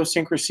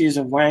idiosyncrasies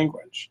of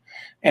language.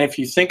 And if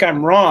you think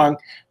I'm wrong,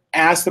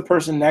 ask the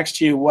person next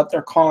to you what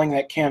they're calling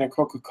that can of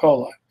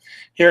Coca-Cola.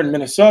 Here in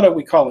Minnesota,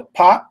 we call it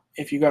pop.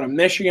 If you go to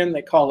Michigan,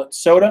 they call it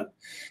soda.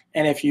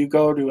 And if you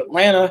go to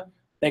Atlanta,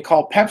 they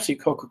call Pepsi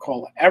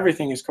Coca-Cola.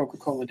 Everything is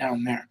Coca-Cola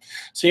down there.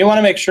 So you want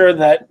to make sure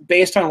that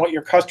based on what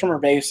your customer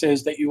base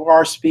is, that you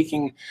are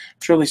speaking,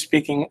 truly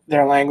speaking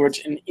their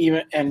language,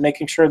 and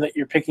making sure that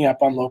you're picking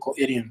up on local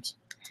idioms.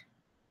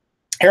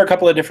 Here are a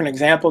couple of different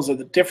examples of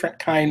the different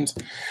kinds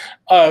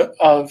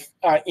of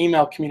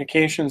email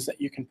communications that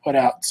you can put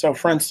out. So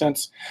for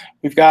instance,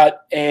 we've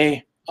got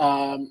a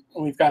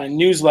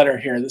newsletter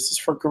here. This is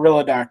for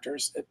Gorilla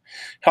Doctors. It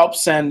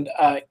helps send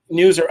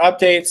news or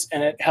updates,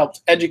 and it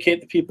helps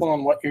educate the people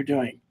on what you're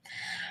doing.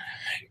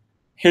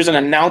 Here's an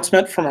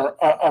announcement from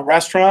a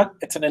restaurant.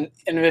 It's an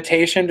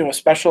invitation to a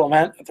special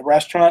event at the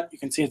restaurant. You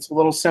can see it's a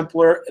little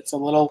simpler. It's a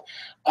little,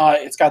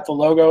 it's got the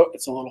logo.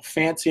 It's a little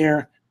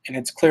fancier, and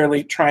it's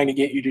clearly trying to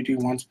get you to do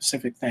one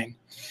specific thing.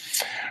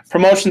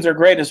 Promotions are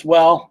great as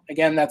well.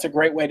 Again, that's a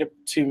great way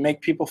to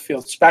make people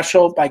feel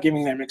special by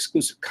giving them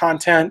exclusive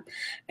content,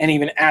 and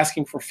even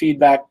asking for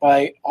feedback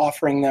by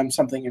offering them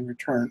something in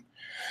return.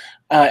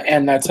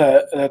 And that's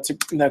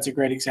a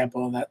great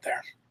example of that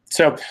there.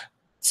 So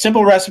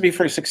simple recipe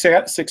for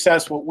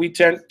success, what we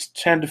tend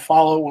to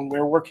follow when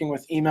we're working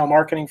with email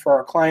marketing for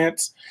our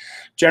clients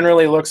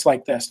generally looks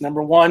like this.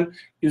 Number one,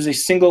 use a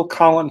single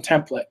column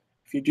template.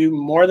 If you do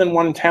more than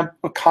one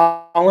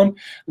column,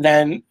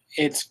 then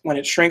when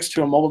it shrinks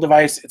to a mobile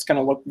device, it's going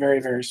to look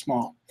very, very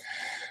small.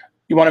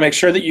 You want to make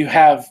sure that you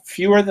have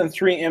fewer than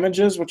 3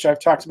 images, which I've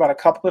talked about a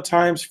couple of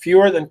times,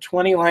 fewer than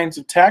 20 lines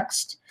of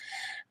text,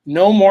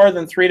 no more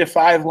than 3 to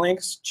 5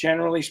 links.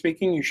 Generally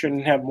speaking, you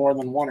shouldn't have more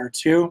than 1 or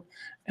 2,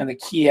 and the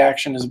key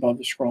action is above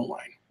the scroll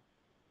line.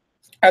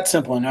 That's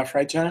simple enough,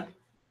 right, Jenna?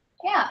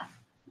 Yeah,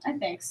 I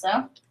think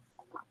so.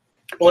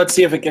 Well, let's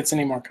see if it gets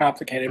any more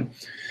complicated.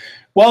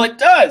 Well, it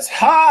does.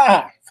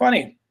 Ha!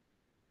 Funny.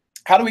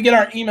 How do we get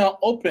our email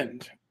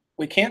opened?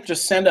 We can't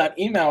just send out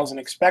emails and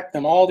expect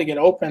them all to get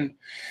opened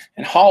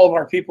and all of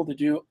our people to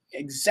do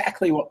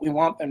exactly what we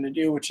want them to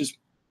do, which is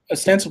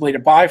ostensibly to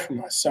buy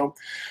from us. So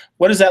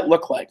what does that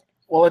look like?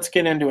 Well, let's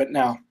get into it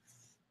now.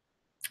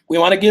 We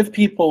want to give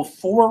people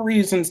 4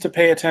 reasons to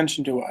pay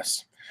attention to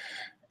us.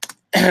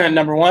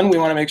 Number one, we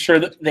want to make sure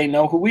that they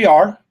know who we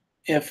are.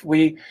 If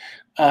we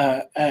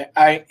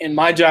in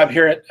my job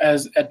here at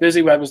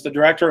BizzyWeb as the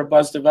director of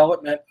buzz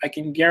development, I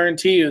can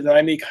guarantee you that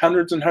I meet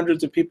hundreds and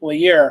hundreds of people a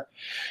year,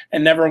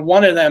 and never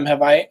one of them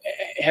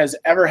has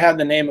ever had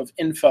the name of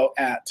info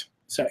at.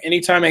 So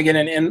anytime I get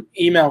an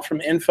email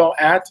from info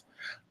at,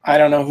 I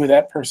don't know who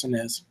that person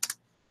is.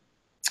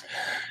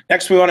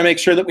 Next, we want to make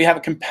sure that we have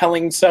a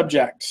compelling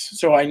subject.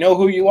 So I know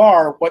who you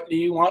are. What do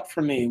you want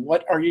from me?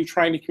 What are you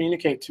trying to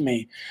communicate to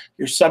me?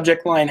 Your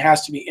subject line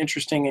has to be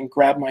interesting and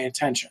grab my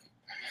attention.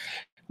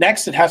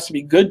 Next, it has to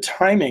be good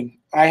timing.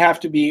 I have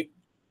to be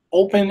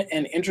open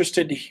and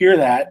interested to hear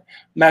that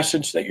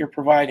message that you're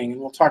providing,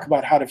 and we'll talk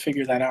about how to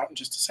figure that out in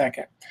just a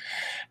second.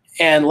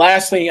 And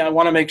lastly, I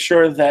want to make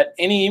sure that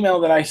any email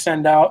that I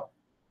send out,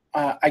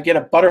 I get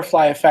a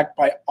butterfly effect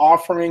by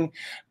offering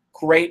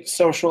great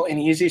social and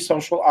easy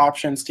social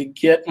options to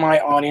get my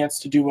audience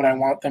to do what I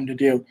want them to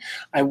do.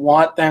 I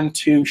want them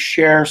to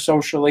share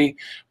socially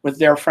with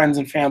their friends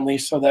and family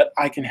so that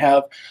I can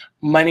have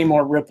many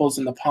more ripples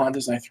in the pond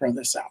as I throw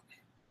this out.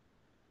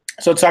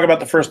 So let's talk about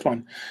the first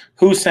one.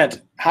 Who sent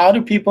it? How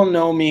do people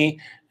know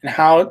me, and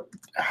how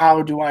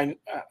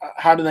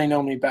do they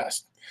know me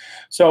best?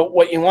 So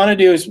what you want to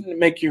do is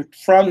make your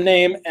from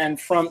name and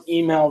from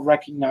email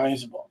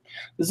recognizable.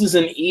 This is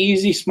an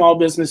easy small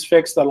business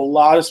fix that a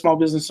lot of small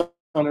business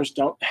owners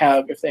don't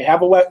have. If you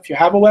have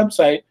a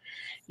website,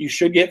 you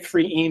should get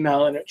free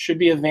email, and it should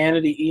be a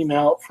vanity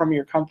email from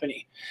your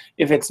company.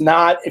 If it's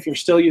not, if you're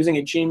still using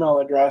a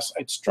Gmail address,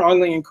 I'd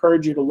strongly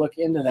encourage you to look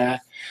into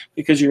that,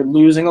 because you're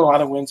losing a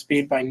lot of win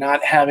speed by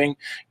not having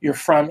your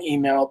from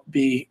email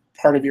be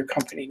part of your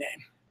company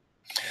name.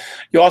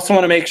 You also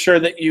want to make sure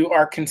that you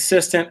are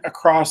consistent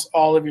across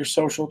all of your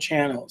social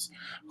channels.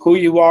 Who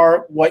you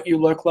are, what you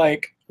look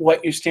like,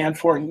 what you stand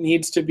for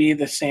needs to be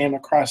the same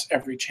across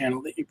every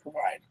channel that you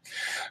provide.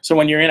 So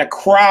when you're in a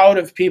crowd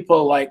of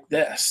people like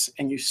this,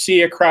 and you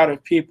see a crowd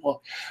of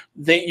people,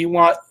 that you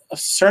want a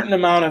certain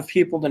amount of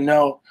people to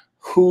know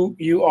who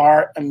you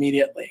are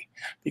immediately,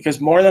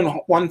 because more than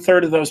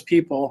 1/3 of those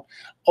people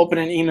open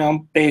an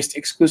email based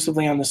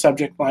exclusively on the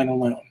subject line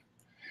alone.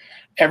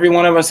 Every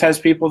one of us has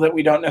people that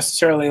we don't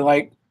necessarily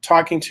like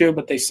talking to,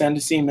 but they send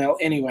us email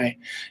anyway.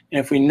 And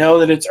if we know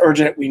that it's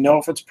urgent, we know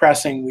if it's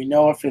pressing, we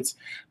know if it's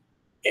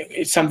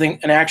something,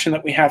 an action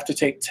that we have to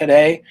take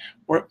today,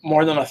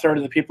 more than 1/3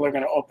 of the people are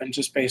going to open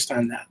just based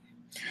on that.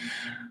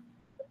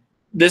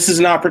 This is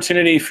an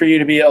opportunity for you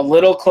to be a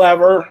little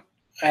clever,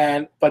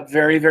 but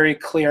very, very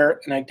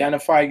clear, and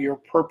identify your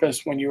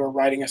purpose when you are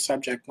writing a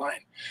subject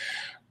line.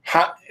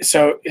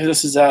 So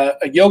this is a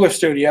yoga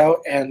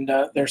studio, and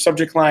their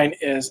subject line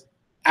is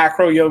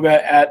acro yoga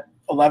at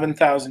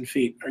 11,000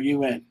 feet. Are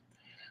you in?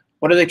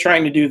 What are they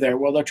trying to do there?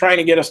 Well, they're trying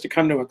to get us to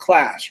come to a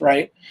class,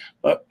 right?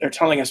 But they're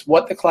telling us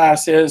what the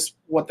class is,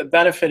 what the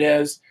benefit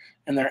is,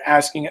 and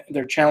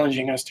they're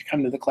challenging us to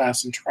come to the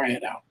class and try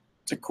it out.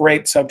 It's a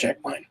great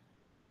subject line.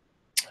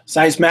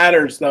 Size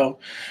matters, though,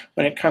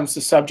 when it comes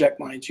to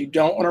subject lines. You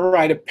don't want to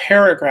write a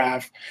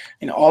paragraph,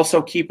 and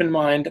also keep in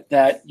mind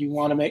that you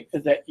want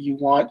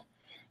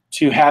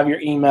to have your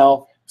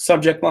email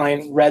subject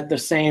line read the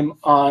same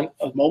on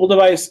a mobile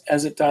device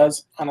as it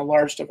does on a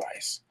large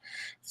device.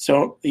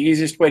 So the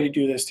easiest way to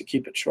do this is to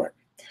keep it short.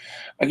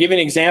 I'll give you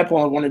an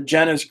example of one of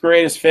Jenna's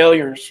greatest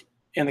failures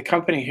in the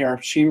company here.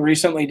 She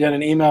recently did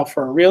an email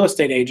for a real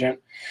estate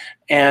agent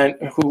and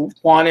who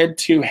wanted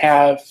to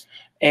have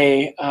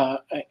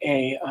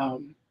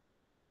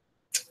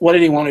what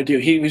did he want to do?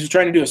 He was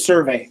trying to do a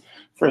survey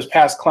for his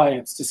past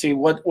clients to see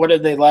what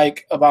did they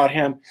like about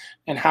him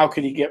and how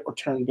could he get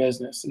return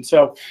business. And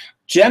so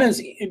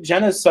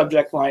Jenna's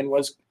subject line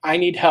was, "I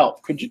need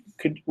help.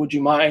 Would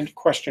you mind?" ?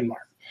 Which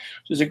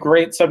is a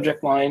great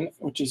subject line,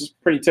 which is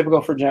pretty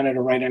typical for Jenna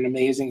to write an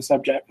amazing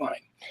subject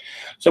line.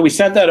 So we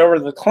sent that over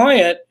to the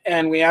client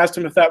and we asked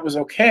him if that was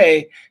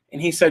okay,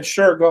 and he said,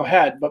 "Sure, go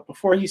ahead." But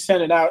before he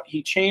sent it out,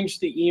 he changed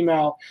the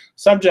email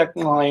subject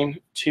line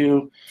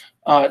to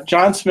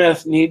 "John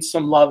Smith needs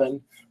some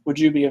lovin'. Would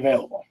you be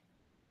available?"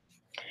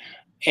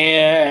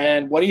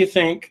 And what do you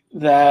think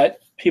that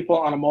people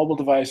on a mobile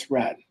device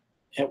read?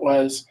 It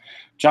was,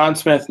 "John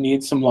Smith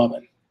needs some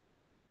lovin'."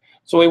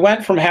 So we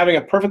went from having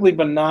a perfectly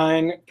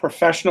benign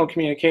professional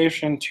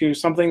communication to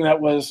something that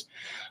was,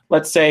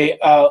 let's say,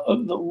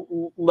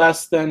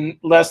 less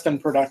than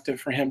productive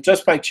for him,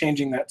 just by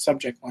changing that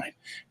subject line.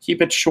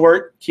 Keep it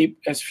short, keep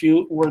as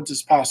few words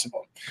as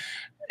possible.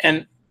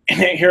 And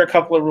here are a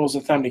couple of rules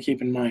of thumb to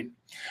keep in mind.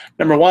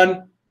 Number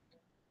one,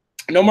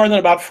 no more than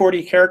about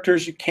 40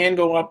 characters. You can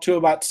go up to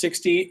about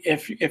 60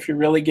 if you're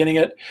really getting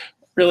it.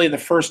 Really, the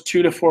first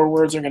 2 to 4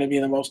 words are going to be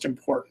the most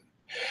important.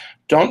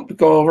 Don't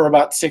go over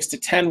about 6 to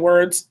 10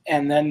 words,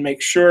 and then make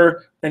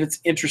sure that it's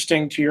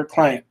interesting to your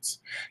clients.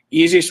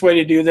 Easiest way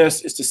to do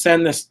this is to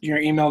send your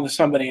email to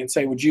somebody and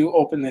say, "Would you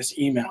open this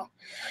email?"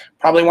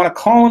 Probably want to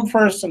call them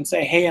first and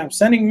say, "Hey, I'm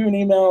sending you an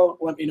email.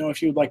 Let me know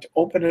if you would like to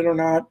open it or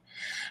not."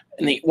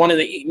 And one of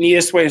the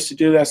neatest ways to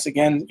do this,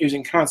 again,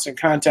 using Constant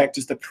Contact,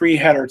 is the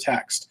pre-header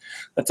text.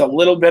 That's a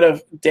little bit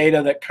of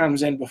data that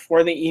comes in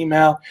before the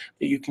email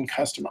that you can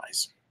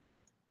customize.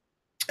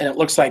 And it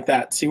looks like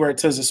that. See where it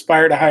says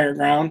 "Aspire to Higher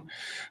Ground"?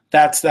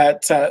 That's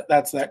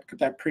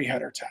that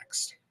pre-header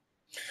text.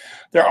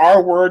 There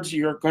are words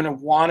you're going to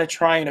want to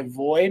try and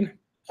avoid.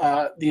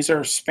 These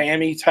are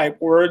spammy type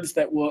words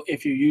that will,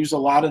 if you use a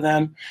lot of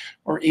them,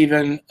 or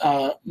even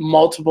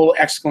multiple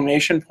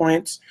exclamation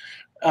points,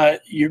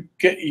 you're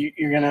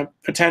going to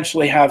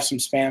potentially have some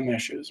spam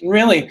issues. And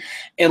really,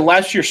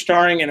 unless you're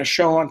starring in a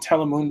show on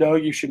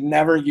Telemundo, you should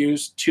never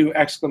use 2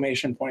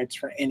 exclamation points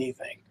for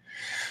anything.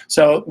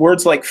 So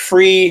words like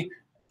 "free,"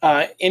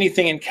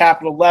 anything in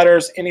capital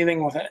letters,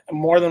 anything with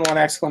more than 1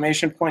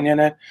 exclamation point in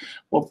it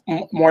will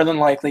more than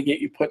likely get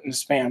you put in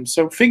spam.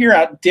 So figure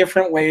out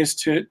different ways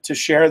to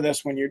share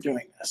this when you're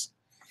doing this.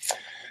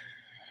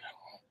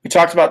 We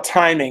talked about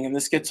timing, and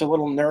this gets a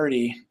little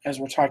nerdy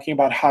as we're talking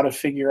about how to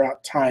figure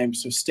out time,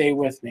 so stay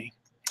with me.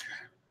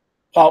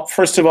 Well,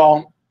 first of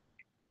all,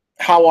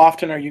 how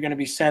often are you going to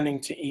be sending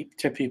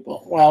to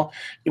people? Well,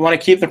 you want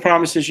to keep the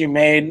promises you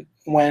made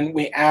when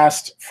we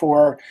asked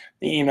for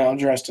the email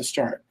address to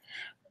start.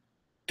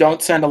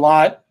 Don't send a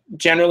lot.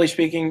 Generally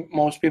speaking,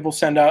 most people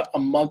send out a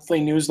monthly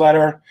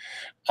newsletter.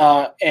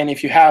 And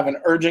if you have an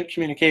urgent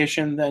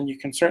communication, then you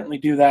can certainly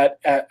do that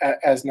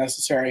as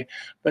necessary.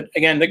 But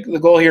again, the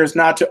goal here is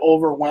not to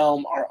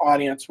overwhelm our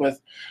audience with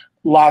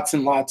lots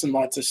and lots and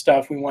lots of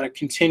stuff. We want to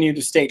continue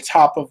to stay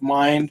top of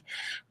mind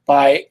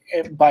by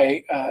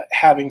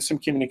having some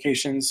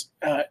communications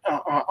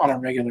on a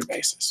regular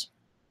basis.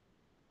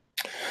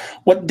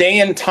 What day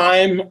and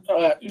time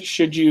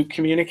should you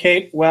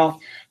communicate?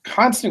 Well,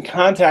 Constant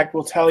Contact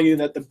will tell you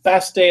that the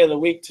best day of the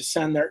week to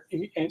send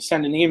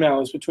an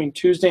email is between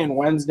Tuesday and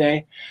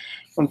Wednesday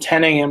from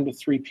 10 a.m. to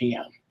 3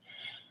 p.m.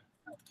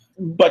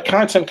 But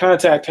Constant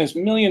Contact has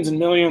millions and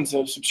millions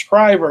of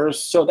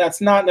subscribers, so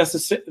that's not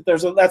necessary.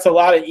 That's a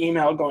lot of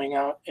email going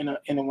out in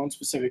a one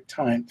specific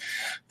time.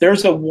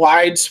 There's a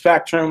wide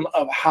spectrum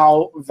of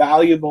how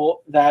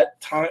valuable that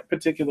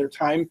particular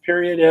time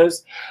period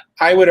is.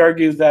 I would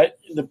argue that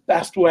the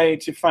best way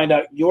to find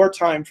out your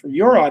time for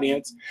your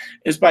audience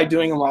is by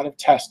doing a lot of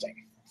testing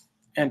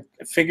and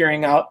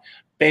figuring out,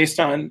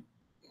 based on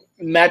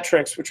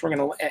metrics, which we're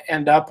going to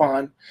end up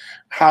on,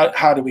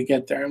 how do we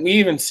get there. And we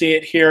even see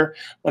it here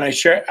when I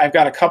share. I've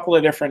got a couple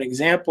of different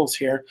examples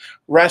here.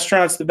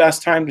 Restaurants, the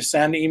best time to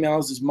send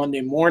emails is Monday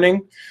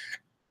morning.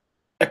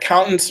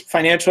 Accountants,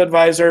 financial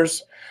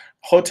advisors,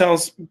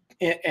 hotels,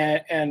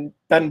 and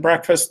bed and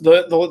breakfast,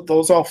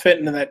 those all fit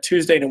into that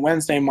Tuesday to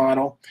Wednesday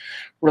model.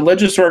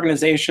 Religious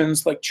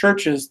organizations like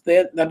churches,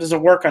 that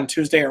doesn't work on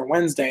Tuesday or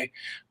Wednesday.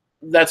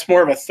 That's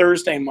more of a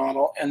Thursday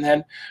model. And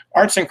then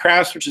arts and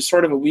crafts, which is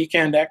sort of a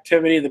weekend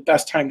activity, the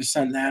best time to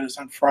send that is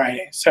on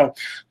Friday. So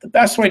the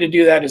best way to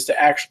do that is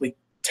to actually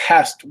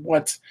test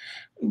what's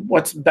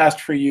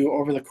best for you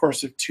over the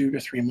course of 2 to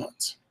 3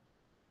 months.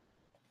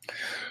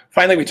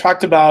 Finally, we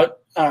talked about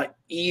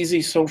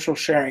easy social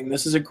sharing.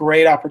 This is a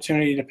great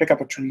opportunity to pick up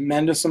a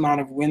tremendous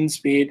amount of wind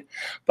speed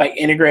by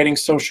integrating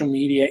social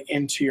media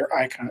into your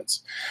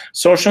icons.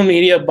 Social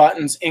media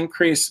buttons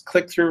increase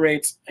click-through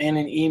rates in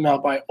an email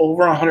by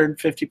over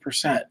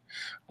 150%. I'll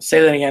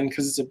say that again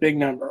because it's a big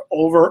number,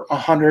 over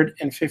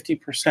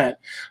 150%.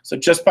 So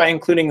just by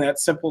including that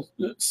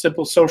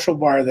simple social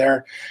bar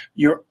there,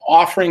 you're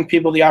offering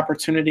people the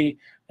opportunity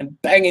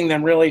and begging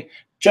them really,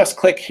 just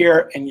click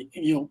here and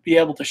you'll be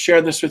able to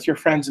share this with your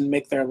friends and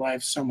make their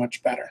lives so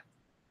much better.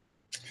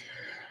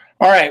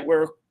 All right,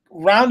 we're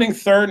rounding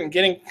third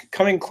and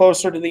coming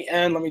closer to the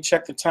end. Let me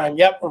check the time.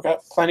 Yep, we've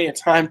got plenty of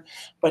time.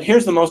 But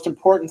here's the most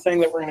important thing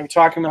that we're going to be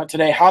talking about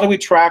today. How do we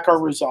track our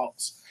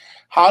results?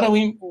 How do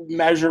we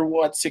measure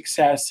what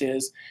success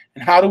is?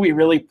 And how do we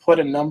really put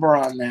a number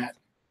on that?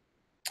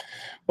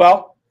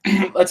 Well,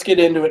 let's get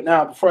into it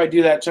now. Before I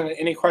do that, Jenna,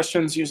 any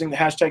questions using the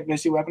hashtag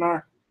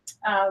BizzyWebinar?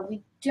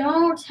 We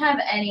don't have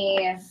any.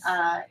 It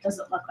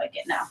doesn't look like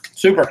it now.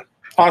 Super.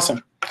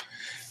 Awesome.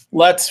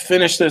 Let's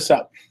finish this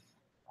up.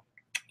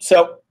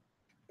 So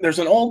there's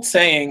an old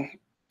saying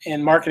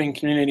in marketing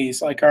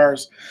communities like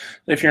ours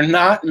that if you're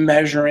not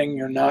measuring,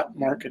 you're not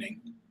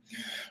marketing.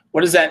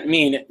 What does that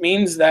mean? It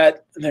means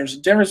that there's a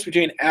difference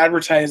between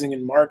advertising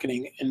and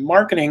marketing. In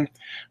marketing,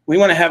 we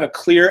want to have a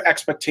clear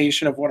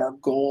expectation of what our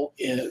goal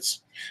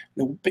is.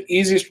 The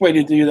easiest way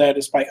to do that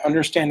is by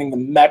understanding the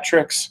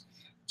metrics,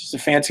 which is a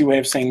fancy way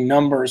of saying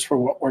numbers for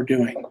what we're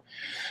doing.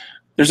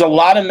 There's a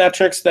lot of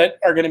metrics that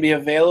are going to be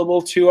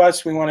available to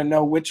us. We want to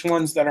know which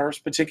ones that are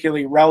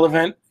particularly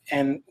relevant,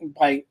 and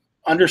by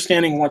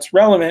understanding what's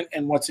relevant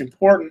and what's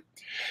important,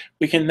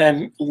 we can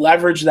then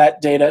leverage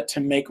that data to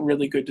make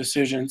really good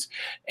decisions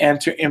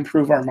and to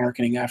improve our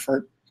marketing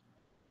effort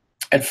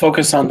and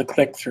focus on the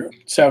click-through.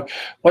 So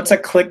what's a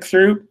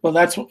click-through? Well,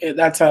 that's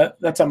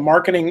a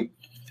marketing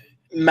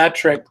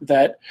metric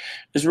that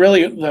is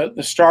really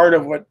the start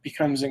of what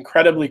becomes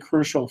incredibly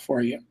crucial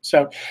for you.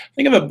 So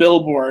think of a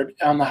billboard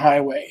on the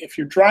highway. If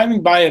you're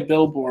driving by a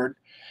billboard,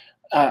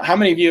 how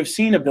many of you have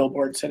seen a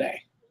billboard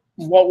today?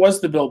 What was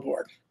the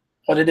billboard?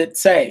 What did it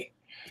say?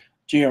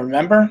 Do you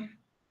remember?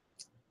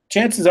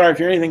 Chances are, if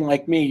you're anything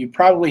like me, you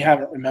probably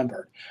haven't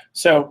remembered.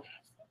 So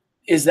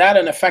is that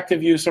an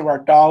effective use of our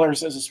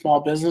dollars as a small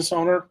business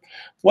owner?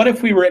 What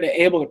if we were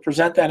able to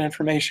present that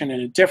information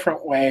in a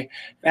different way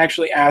and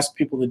actually ask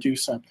people to do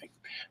something?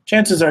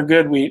 Chances are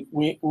good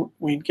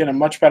we'd get a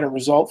much better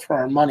result for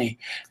our money,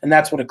 and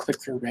that's what a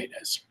click-through rate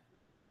is.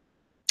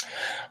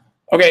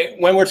 Okay,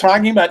 when we're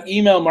talking about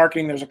email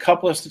marketing, there's a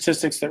couple of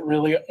statistics that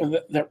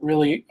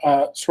really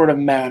sort of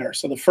matter.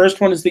 So the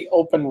first one is the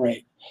open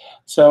rate.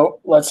 So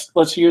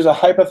let's use a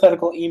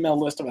hypothetical email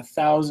list of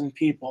 1,000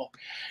 people.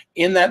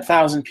 In that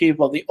 1,000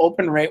 people, the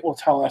open rate will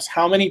tell us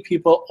how many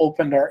people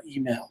opened our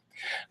email.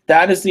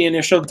 That is the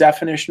initial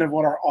definition of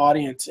what our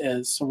audience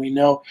is. So we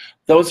know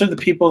those are the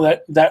people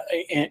that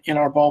in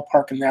our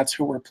ballpark, and that's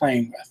who we're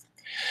playing with.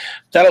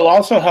 That'll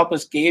also help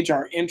us gauge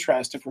our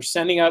interest. If we're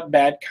sending out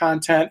bad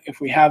content,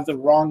 if we have the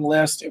wrong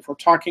list, if we're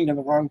talking to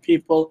the wrong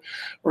people,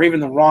 or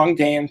even the wrong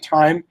day and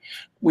time,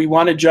 we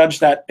want to judge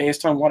that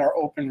based on what our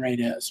open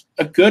rate is.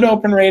 A good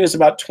open rate is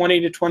about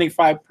 20 to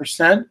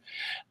 25%,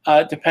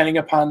 depending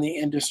upon the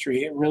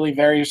industry. It really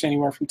varies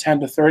anywhere from 10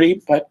 to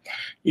 30, but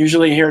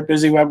usually here at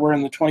BizzyWeb, we're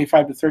in the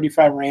 25 to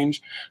 35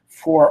 range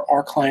for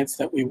our clients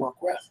that we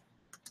work with.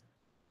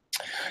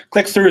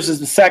 Click-throughs is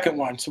the second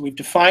one. So we've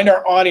defined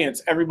our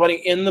audience.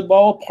 Everybody in the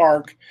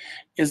ballpark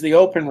is the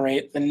open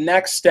rate. The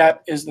next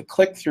step is the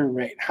click-through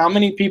rate. How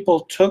many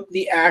people took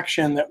the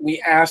action that we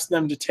asked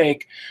them to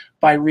take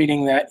by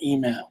reading that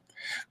email?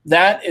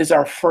 That is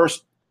our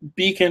first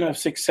beacon of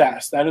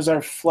success. That is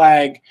our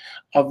flag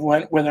of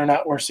whether or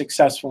not we're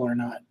successful or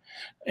not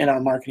in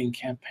our marketing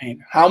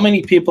campaign. How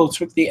many people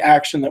took the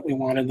action that we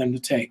wanted them to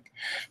take?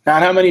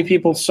 Not how many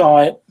people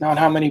saw it, not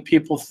how many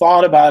people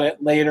thought about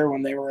it later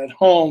when they were at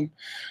home,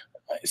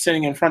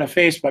 sitting in front of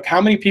Facebook,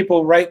 how many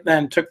people right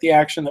then took the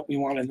action that we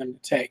wanted them to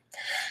take?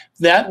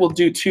 That will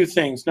do two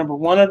things. Number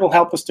one, it'll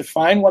help us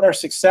define what our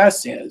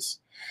success is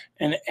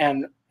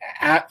and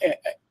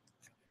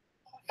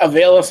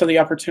avail us of the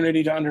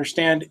opportunity to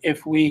understand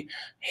if we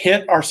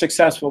hit our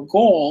successful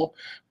goal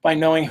by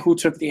knowing who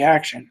took the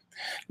action.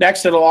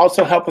 Next, it'll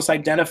also help us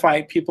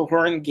identify people who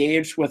are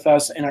engaged with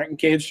us and are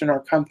engaged in our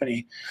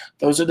company.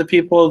 Those are the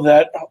people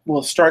that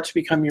will start to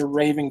become your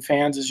raving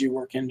fans as you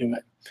work into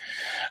it.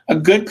 A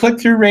good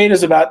click-through rate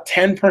is about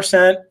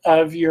 10%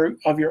 of your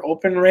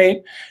open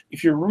rate.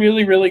 If you're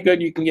really, really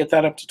good, you can get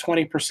that up to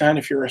 20%.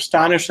 If you're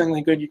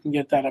astonishingly good, you can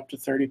get that up to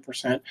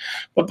 30%.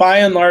 But by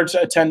and large,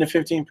 a 10 to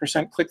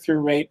 15%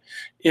 click-through rate,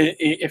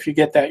 if you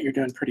get that, you're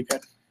doing pretty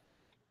good.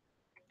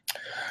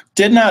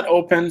 Did not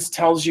opens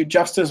tells you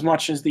just as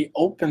much as the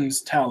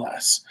opens tell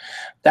us.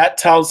 That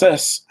tells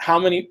us how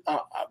many,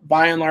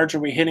 by and large, are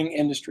we hitting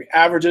industry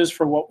averages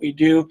for what we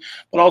do,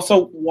 but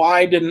also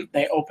why didn't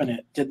they open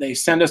it? Did they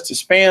send us to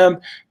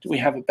spam? Do we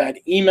have a bad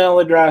email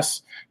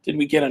address? Did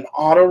we get an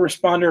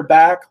autoresponder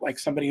back, like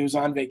somebody who's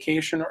on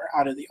vacation or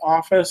out of the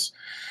office?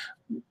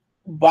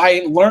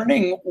 By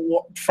learning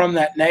from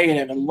that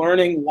negative and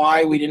learning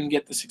why we didn't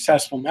get the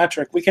successful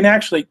metric, we can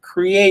actually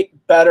create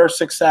better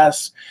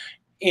success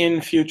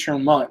in future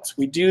months.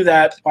 We do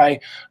that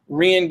by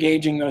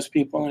re-engaging those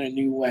people in a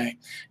new way.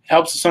 It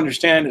helps us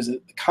understand, is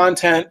it the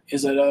content?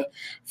 Is it a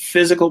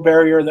physical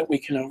barrier that we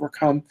can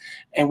overcome?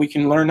 And we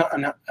can learn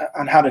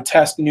on how to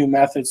test new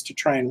methods to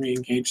try and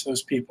re-engage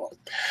those people.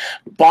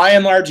 By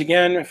and large,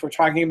 again, if we're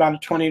talking about a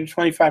 20 to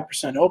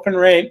 25% open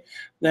rate,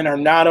 then our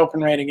not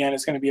open rate, again,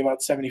 is going to be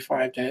about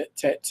 75 to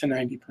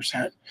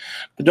 90%.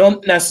 But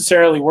don't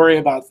necessarily worry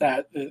about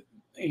that.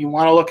 You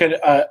want to look at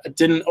a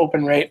didn't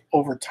open rate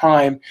over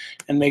time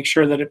and make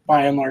sure that it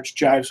by and large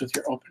jives with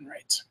your open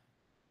rates.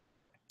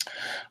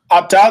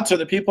 Opt-outs are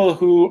the people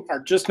who are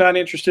just not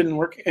interested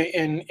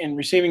in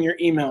receiving your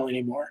email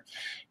anymore.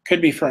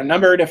 Could be for a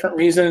number of different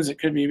reasons. It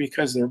could be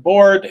because they're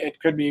bored. It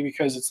could be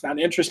because it's not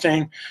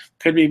interesting. It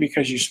could be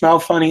because you smell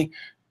funny.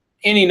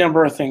 Any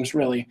number of things,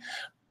 really.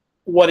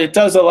 What it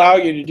does allow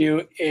you to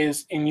do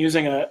is, in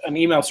using an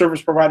email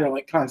service provider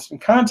like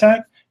Constant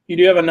Contact, you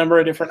do have a number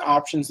of different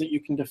options that you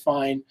can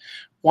define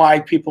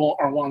why people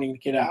are wanting to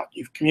get out.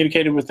 You've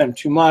communicated with them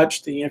too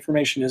much, the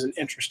information isn't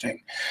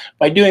interesting.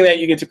 By doing that,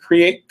 you get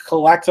to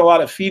collect a lot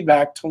of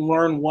feedback to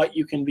learn what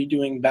you can be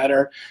doing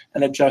better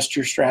and adjust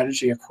your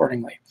strategy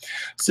accordingly.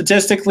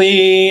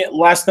 Statistically,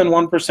 less than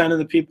 1% of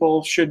the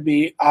people should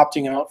be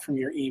opting out from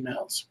your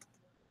emails.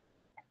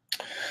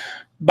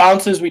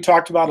 Bounces, we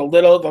talked about a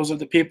little. Those are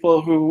the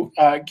people who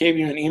gave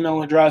you an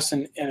email address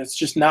and it's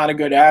just not a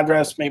good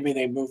address. Maybe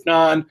they moved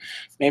on.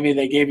 Maybe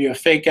they gave you a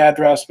fake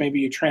address. Maybe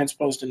you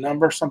transposed a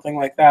number, something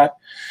like that.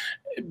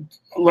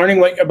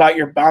 Learning about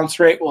your bounce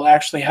rate will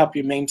actually help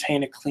you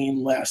maintain a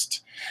clean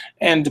list.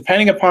 And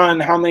depending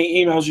upon how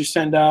many emails you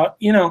send out,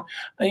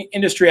 the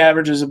industry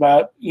average is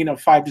about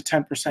 5 to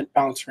 10%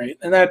 bounce rate,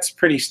 and that's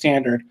pretty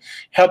standard.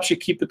 Helps you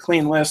keep a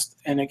clean list,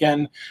 and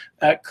again,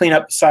 clean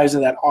up the size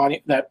of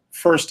that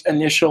first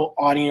initial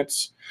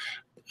audience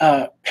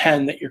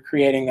pen that you're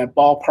creating, that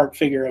ballpark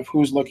figure of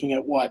who's looking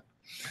at what.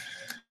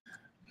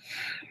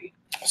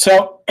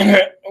 So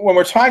when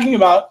we're talking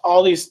about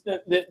all these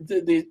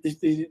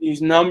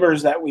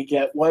numbers that we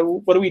get,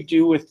 what do we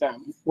do with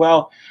them?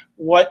 Well,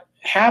 what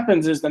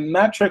happens is the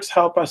metrics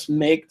help us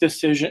make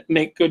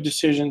good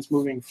decisions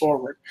moving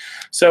forward.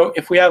 So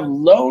if we have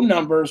low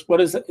numbers,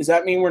 does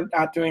that mean we're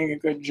not doing a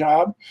good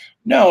job?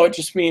 No, it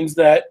just means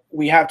that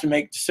we have to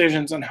make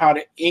decisions on how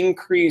to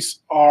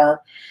increase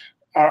our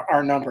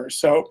numbers.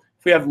 So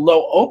if we have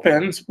low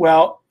opens,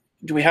 well,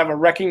 do we have a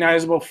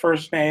recognizable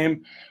first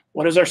name?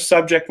 What does our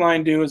subject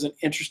line do? Is it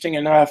interesting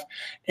enough?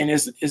 And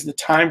is the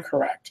time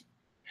correct?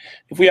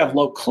 If we have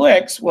low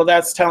clicks, well,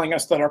 that's telling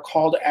us that our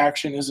call to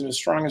action isn't as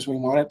strong as we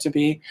want it to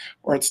be,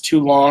 or it's too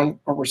long,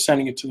 or we're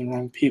sending it to the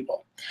wrong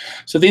people.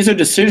 So these are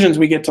decisions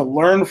we get to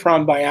learn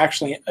from by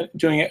actually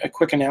doing a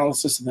quick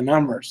analysis of the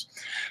numbers.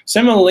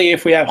 Similarly,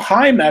 if we have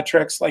high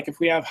metrics, like if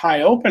we have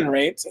high open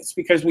rates, it's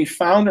because we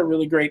found a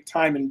really great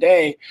time and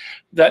day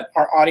that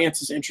our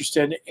audience is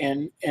interested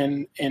in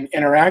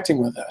interacting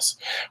with us.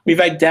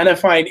 We've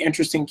identified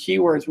interesting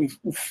keywords. We've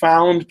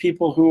found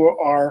people who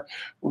are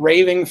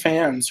raving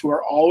fans, who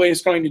are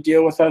always going to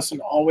deal with us and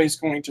always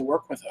going to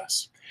work with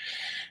us.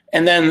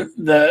 And then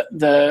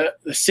the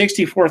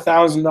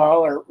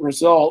 $64,000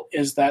 result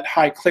is that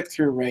high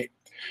click-through rate.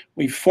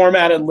 We've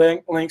formatted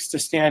links to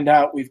stand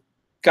out. We've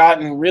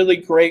gotten really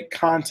great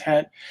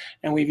content,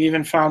 and we've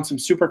even found some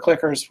super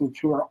clickers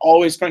who are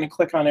always going to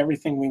click on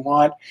everything we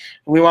want.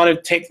 And we want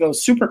to take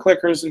those super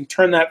clickers and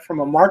turn that from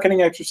a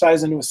marketing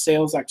exercise into a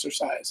sales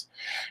exercise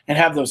and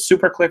have those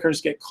super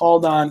clickers get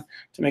called on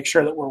to make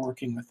sure that we're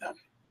working with them.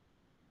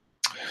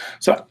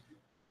 So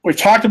we've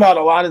talked about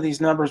a lot of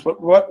these numbers,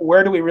 but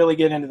where do we really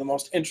get into the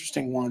most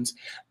interesting ones?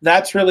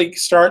 That's really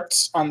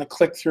starts on the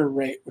click-through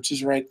rate, which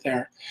is right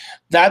there.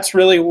 That's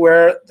really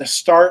where the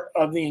start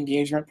of the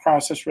engagement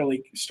process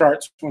really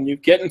starts, when you're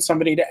getting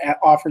somebody to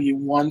offer you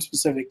one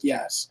specific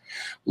yes.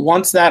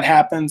 Once that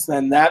happens,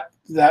 then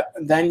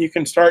then you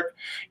can start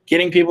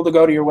getting people to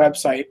go to your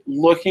website,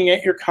 looking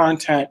at your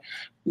content,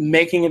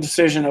 making a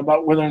decision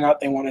about whether or not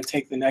they want to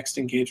take the next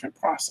engagement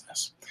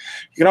process.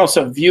 You can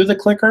also view the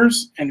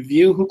clickers and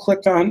view who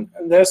clicked on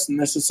this, and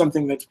this is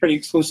something that's pretty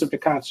exclusive to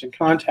Constant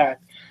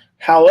Contact.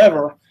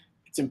 However,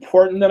 it's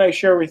important that I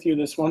share with you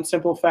this one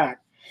simple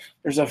fact.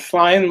 There's a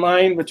fine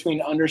line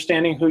between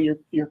understanding who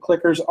your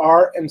clickers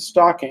are and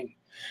stalking.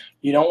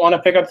 You don't want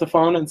to pick up the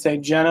phone and say,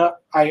 Jenna,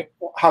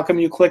 how come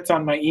you clicked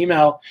on my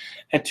email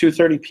at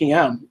 2:30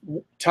 p.m.?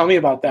 Tell me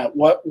about that.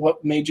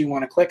 What made you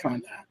want to click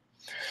on that?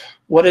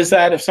 What is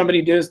that if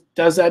somebody does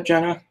that,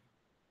 Jenna?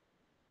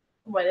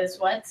 What is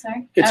what,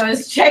 sorry? I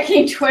was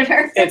checking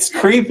Twitter. It's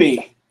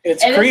creepy.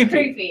 It is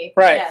creepy.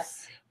 Right.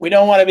 Yes. We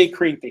don't want to be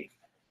creepy.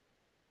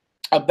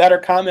 A better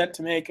comment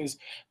to make is,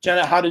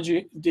 Jenna,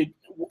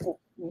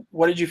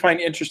 what did you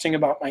find interesting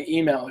about my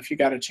email if you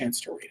got a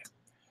chance to read it?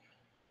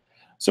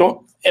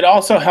 So it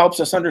also helps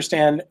us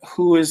understand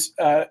who is,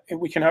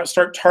 we can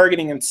start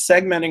targeting and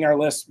segmenting our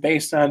list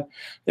based on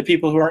the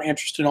people who are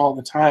interested all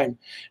the time.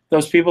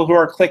 Those people who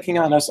are clicking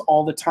on us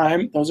all the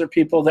time, those are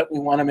people that we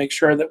want to make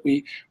sure that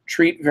we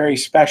treat very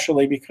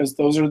specially, because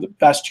those are the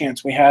best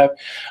chance we have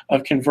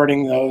of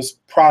converting those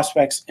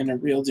prospects into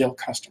real deal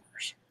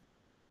customers.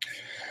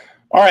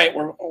 All right,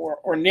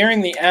 we're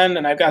nearing the end,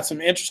 and I've got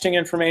some interesting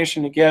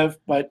information to give,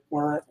 but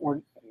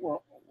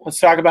let's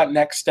talk about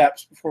next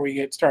steps before we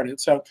get started.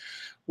 So,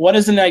 what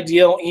does an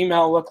ideal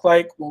email look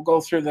like? We'll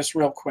go through this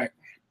real quick.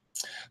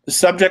 The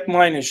subject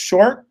line is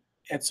short.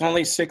 It's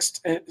only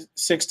 6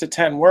 to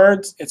 10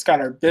 words. It's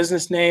got our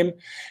business name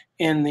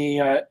in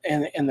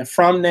the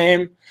from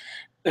name.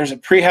 There's a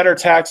pre-header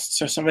text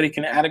so somebody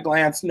can at a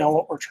glance know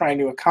what we're trying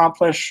to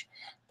accomplish.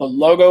 The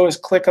logo is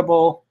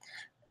clickable.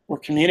 We're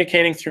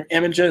communicating through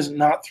images,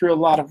 not through a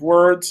lot of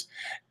words.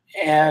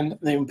 And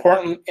the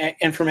important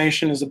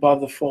information is above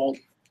the fold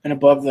and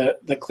above the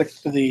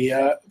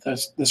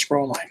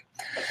scroll line.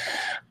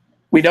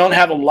 We don't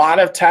have a lot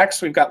of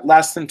text. We've got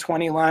less than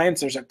 20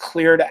 lines. There's a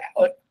clear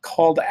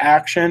call to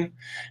action,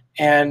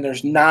 and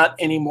there's not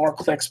any more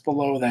clicks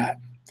below that.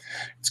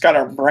 It's got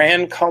our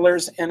brand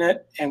colors in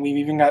it, and we've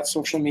even got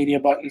social media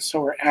buttons,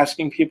 so we're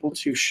asking people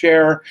to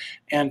share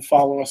and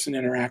follow us and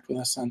interact with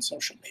us on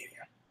social media.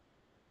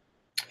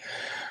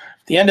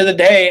 At the end of the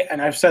day,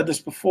 and I've said this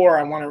before,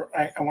 I want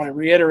to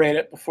reiterate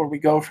it before we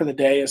go for the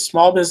day, is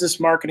small business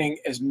marketing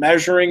is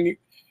measuring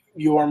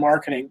your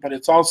marketing, but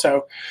it's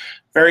also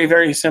very,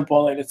 very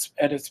simple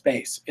at its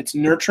base. It's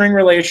nurturing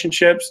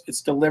relationships,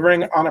 it's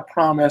delivering on a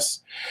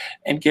promise,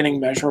 and getting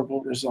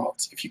measurable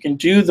results. If you can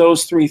do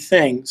those three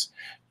things,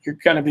 you're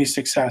going to be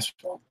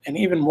successful. And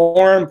even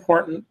more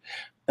important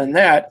than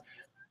that,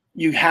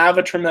 you have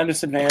a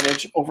tremendous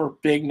advantage over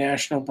big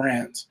national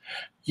brands.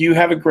 You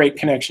have a great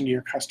connection to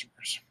your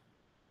customers.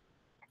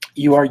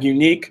 You are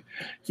unique,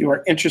 you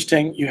are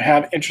interesting, you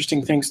have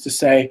interesting things to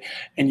say,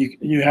 and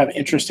you have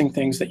interesting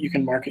things that you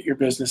can market your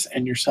business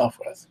and yourself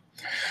with.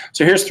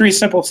 So here's 3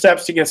 simple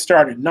steps to get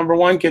started. Number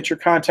 1, get your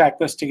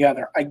contact list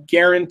together. I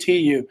guarantee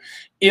you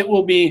it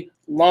will be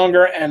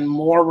longer and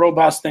more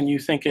robust than you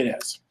think it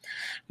is.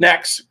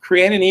 Next,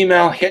 create an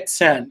email, hit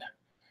send.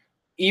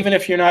 Even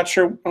if you're not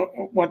sure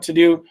what to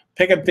do,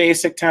 pick a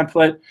basic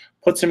template,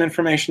 put some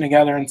information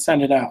together, and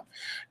send it out.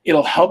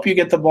 It'll help you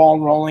get the ball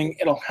rolling.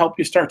 It'll help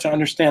you start to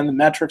understand the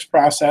metrics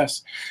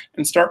process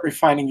and start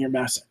refining your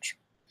message.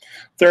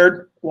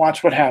 Third,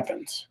 watch what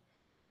happens.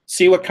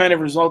 See what kind of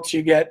results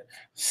you get.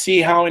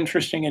 See how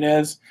interesting it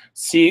is.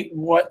 See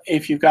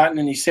if you've gotten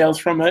any sales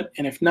from it,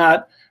 and if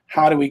not,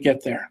 how do we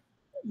get there?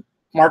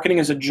 Marketing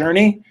is a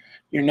journey.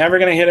 You're never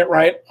going to hit it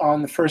right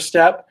on the first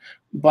step,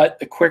 but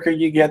the quicker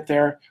you get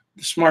there,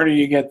 the smarter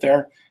you get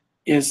there,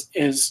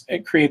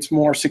 it creates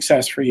more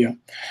success for you.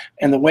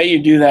 And the way you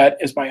do that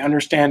is by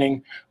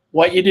understanding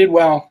what you did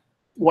well,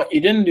 what you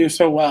didn't do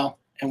so well,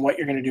 and what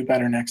you're going to do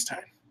better next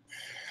time.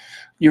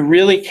 You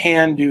really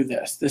can do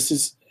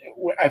this.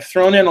 I've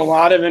thrown in a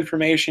lot of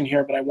information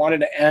here, but I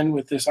wanted to end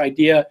with this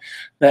idea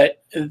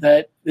that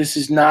this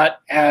is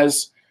not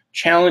as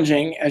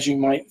challenging as you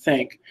might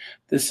think.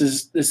 This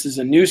is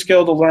a new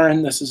skill to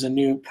learn. This is a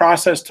new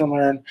process to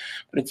learn,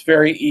 but it's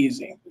very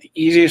easy. The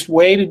easiest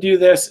way to do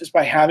this is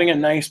by having a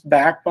nice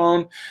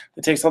backbone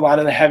that takes a lot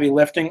of the heavy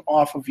lifting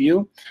off of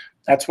you.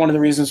 That's one of the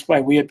reasons why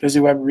we at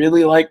BizzyWeb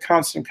really like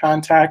Constant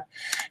Contact,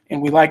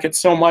 and we like it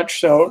so much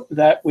so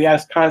that we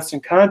asked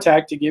Constant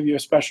Contact to give you a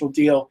special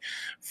deal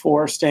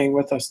for staying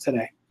with us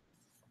today.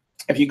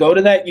 If you go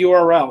to that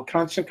URL,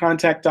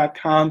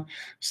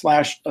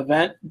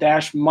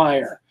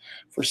 constantcontact.com/event-meyer,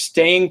 for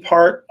staying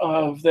part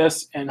of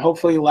this and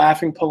hopefully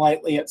laughing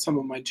politely at some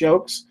of my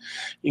jokes,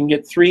 you can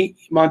get 3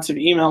 months of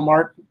email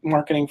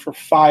marketing for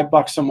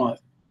 $5 a month.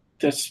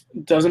 This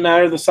doesn't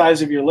matter the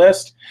size of your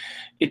list.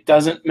 It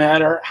doesn't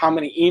matter how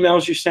many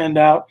emails you send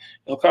out.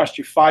 It'll cost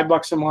you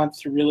 $5 a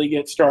month to really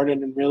get started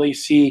and really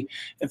see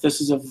if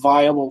this is a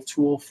viable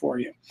tool for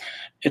you.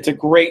 It's a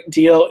great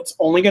deal. It's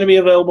only going to be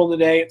available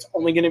today. It's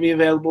only going to be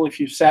available if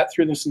you've sat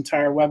through this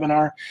entire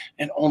webinar,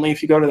 and only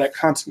if you go to that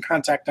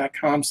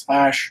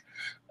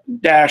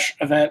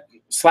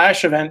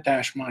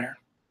constantcontact.com/event-meyer.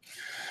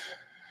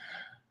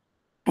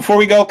 Before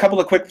we go, a couple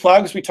of quick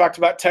plugs. We talked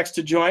about text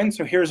to join.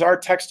 So here's our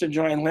text to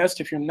join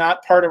list. If you're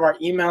not part of our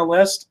email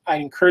list, I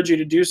encourage you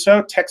to do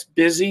so. Text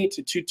BIZZY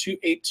to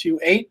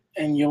 22828,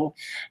 and you'll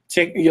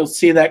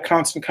see that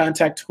constant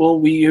contact tool.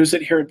 We use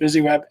it here at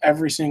BizzyWeb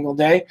every single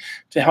day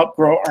to help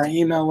grow our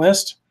email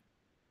list.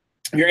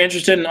 If you're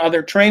interested in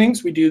other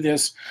trainings, we do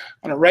this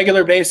on a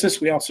regular basis.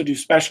 We also do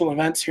special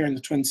events here in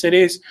the Twin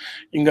Cities.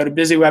 You can go to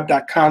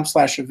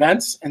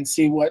BizzyWeb.com/events and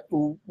see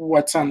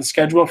what's on the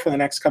schedule for the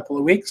next couple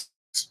of weeks.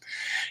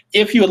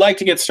 If you would like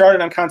to get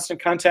started on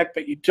Constant Contact,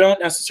 but you don't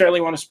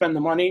necessarily want to spend the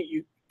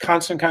money,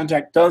 Constant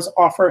Contact does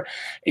offer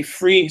a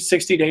free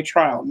 60-day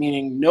trial,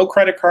 meaning no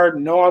credit card,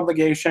 no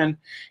obligation.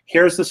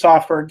 Here's the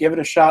software. Give it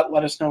a shot.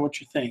 Let us know what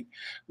you think.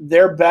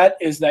 Their bet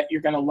is that you're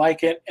going to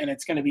like it, and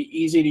it's going to be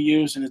easy to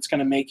use, and it's going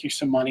to make you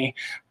some money,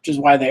 which is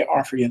why they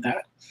offer you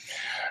that.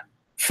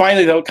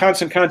 Finally, though,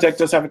 Constant Contact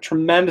does have a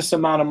tremendous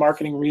amount of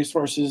marketing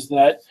resources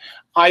that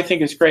I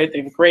think is great. They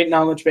have a great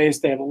knowledge base.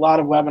 They have a lot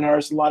of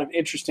webinars, a lot of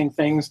interesting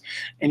things,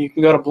 and you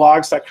can go to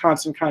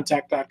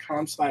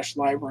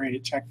blogs.constantcontact.com/library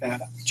to check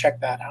that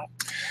out.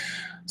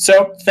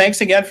 So thanks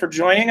again for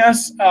joining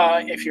us.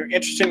 If you're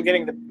interested in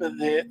getting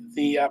the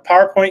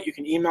PowerPoint, you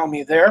can email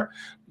me there.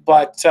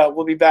 But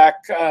we'll be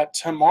back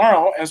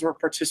tomorrow as we're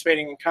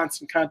participating in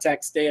Constant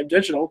Contact's Day of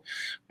Digital.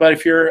 But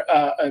if you're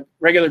a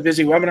regular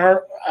Bizzy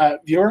webinar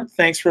viewer,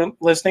 thanks for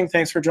listening.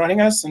 Thanks for joining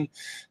us. And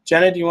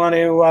Jenna, do you want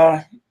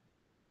to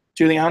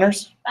do the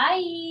honors?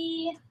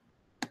 Bye.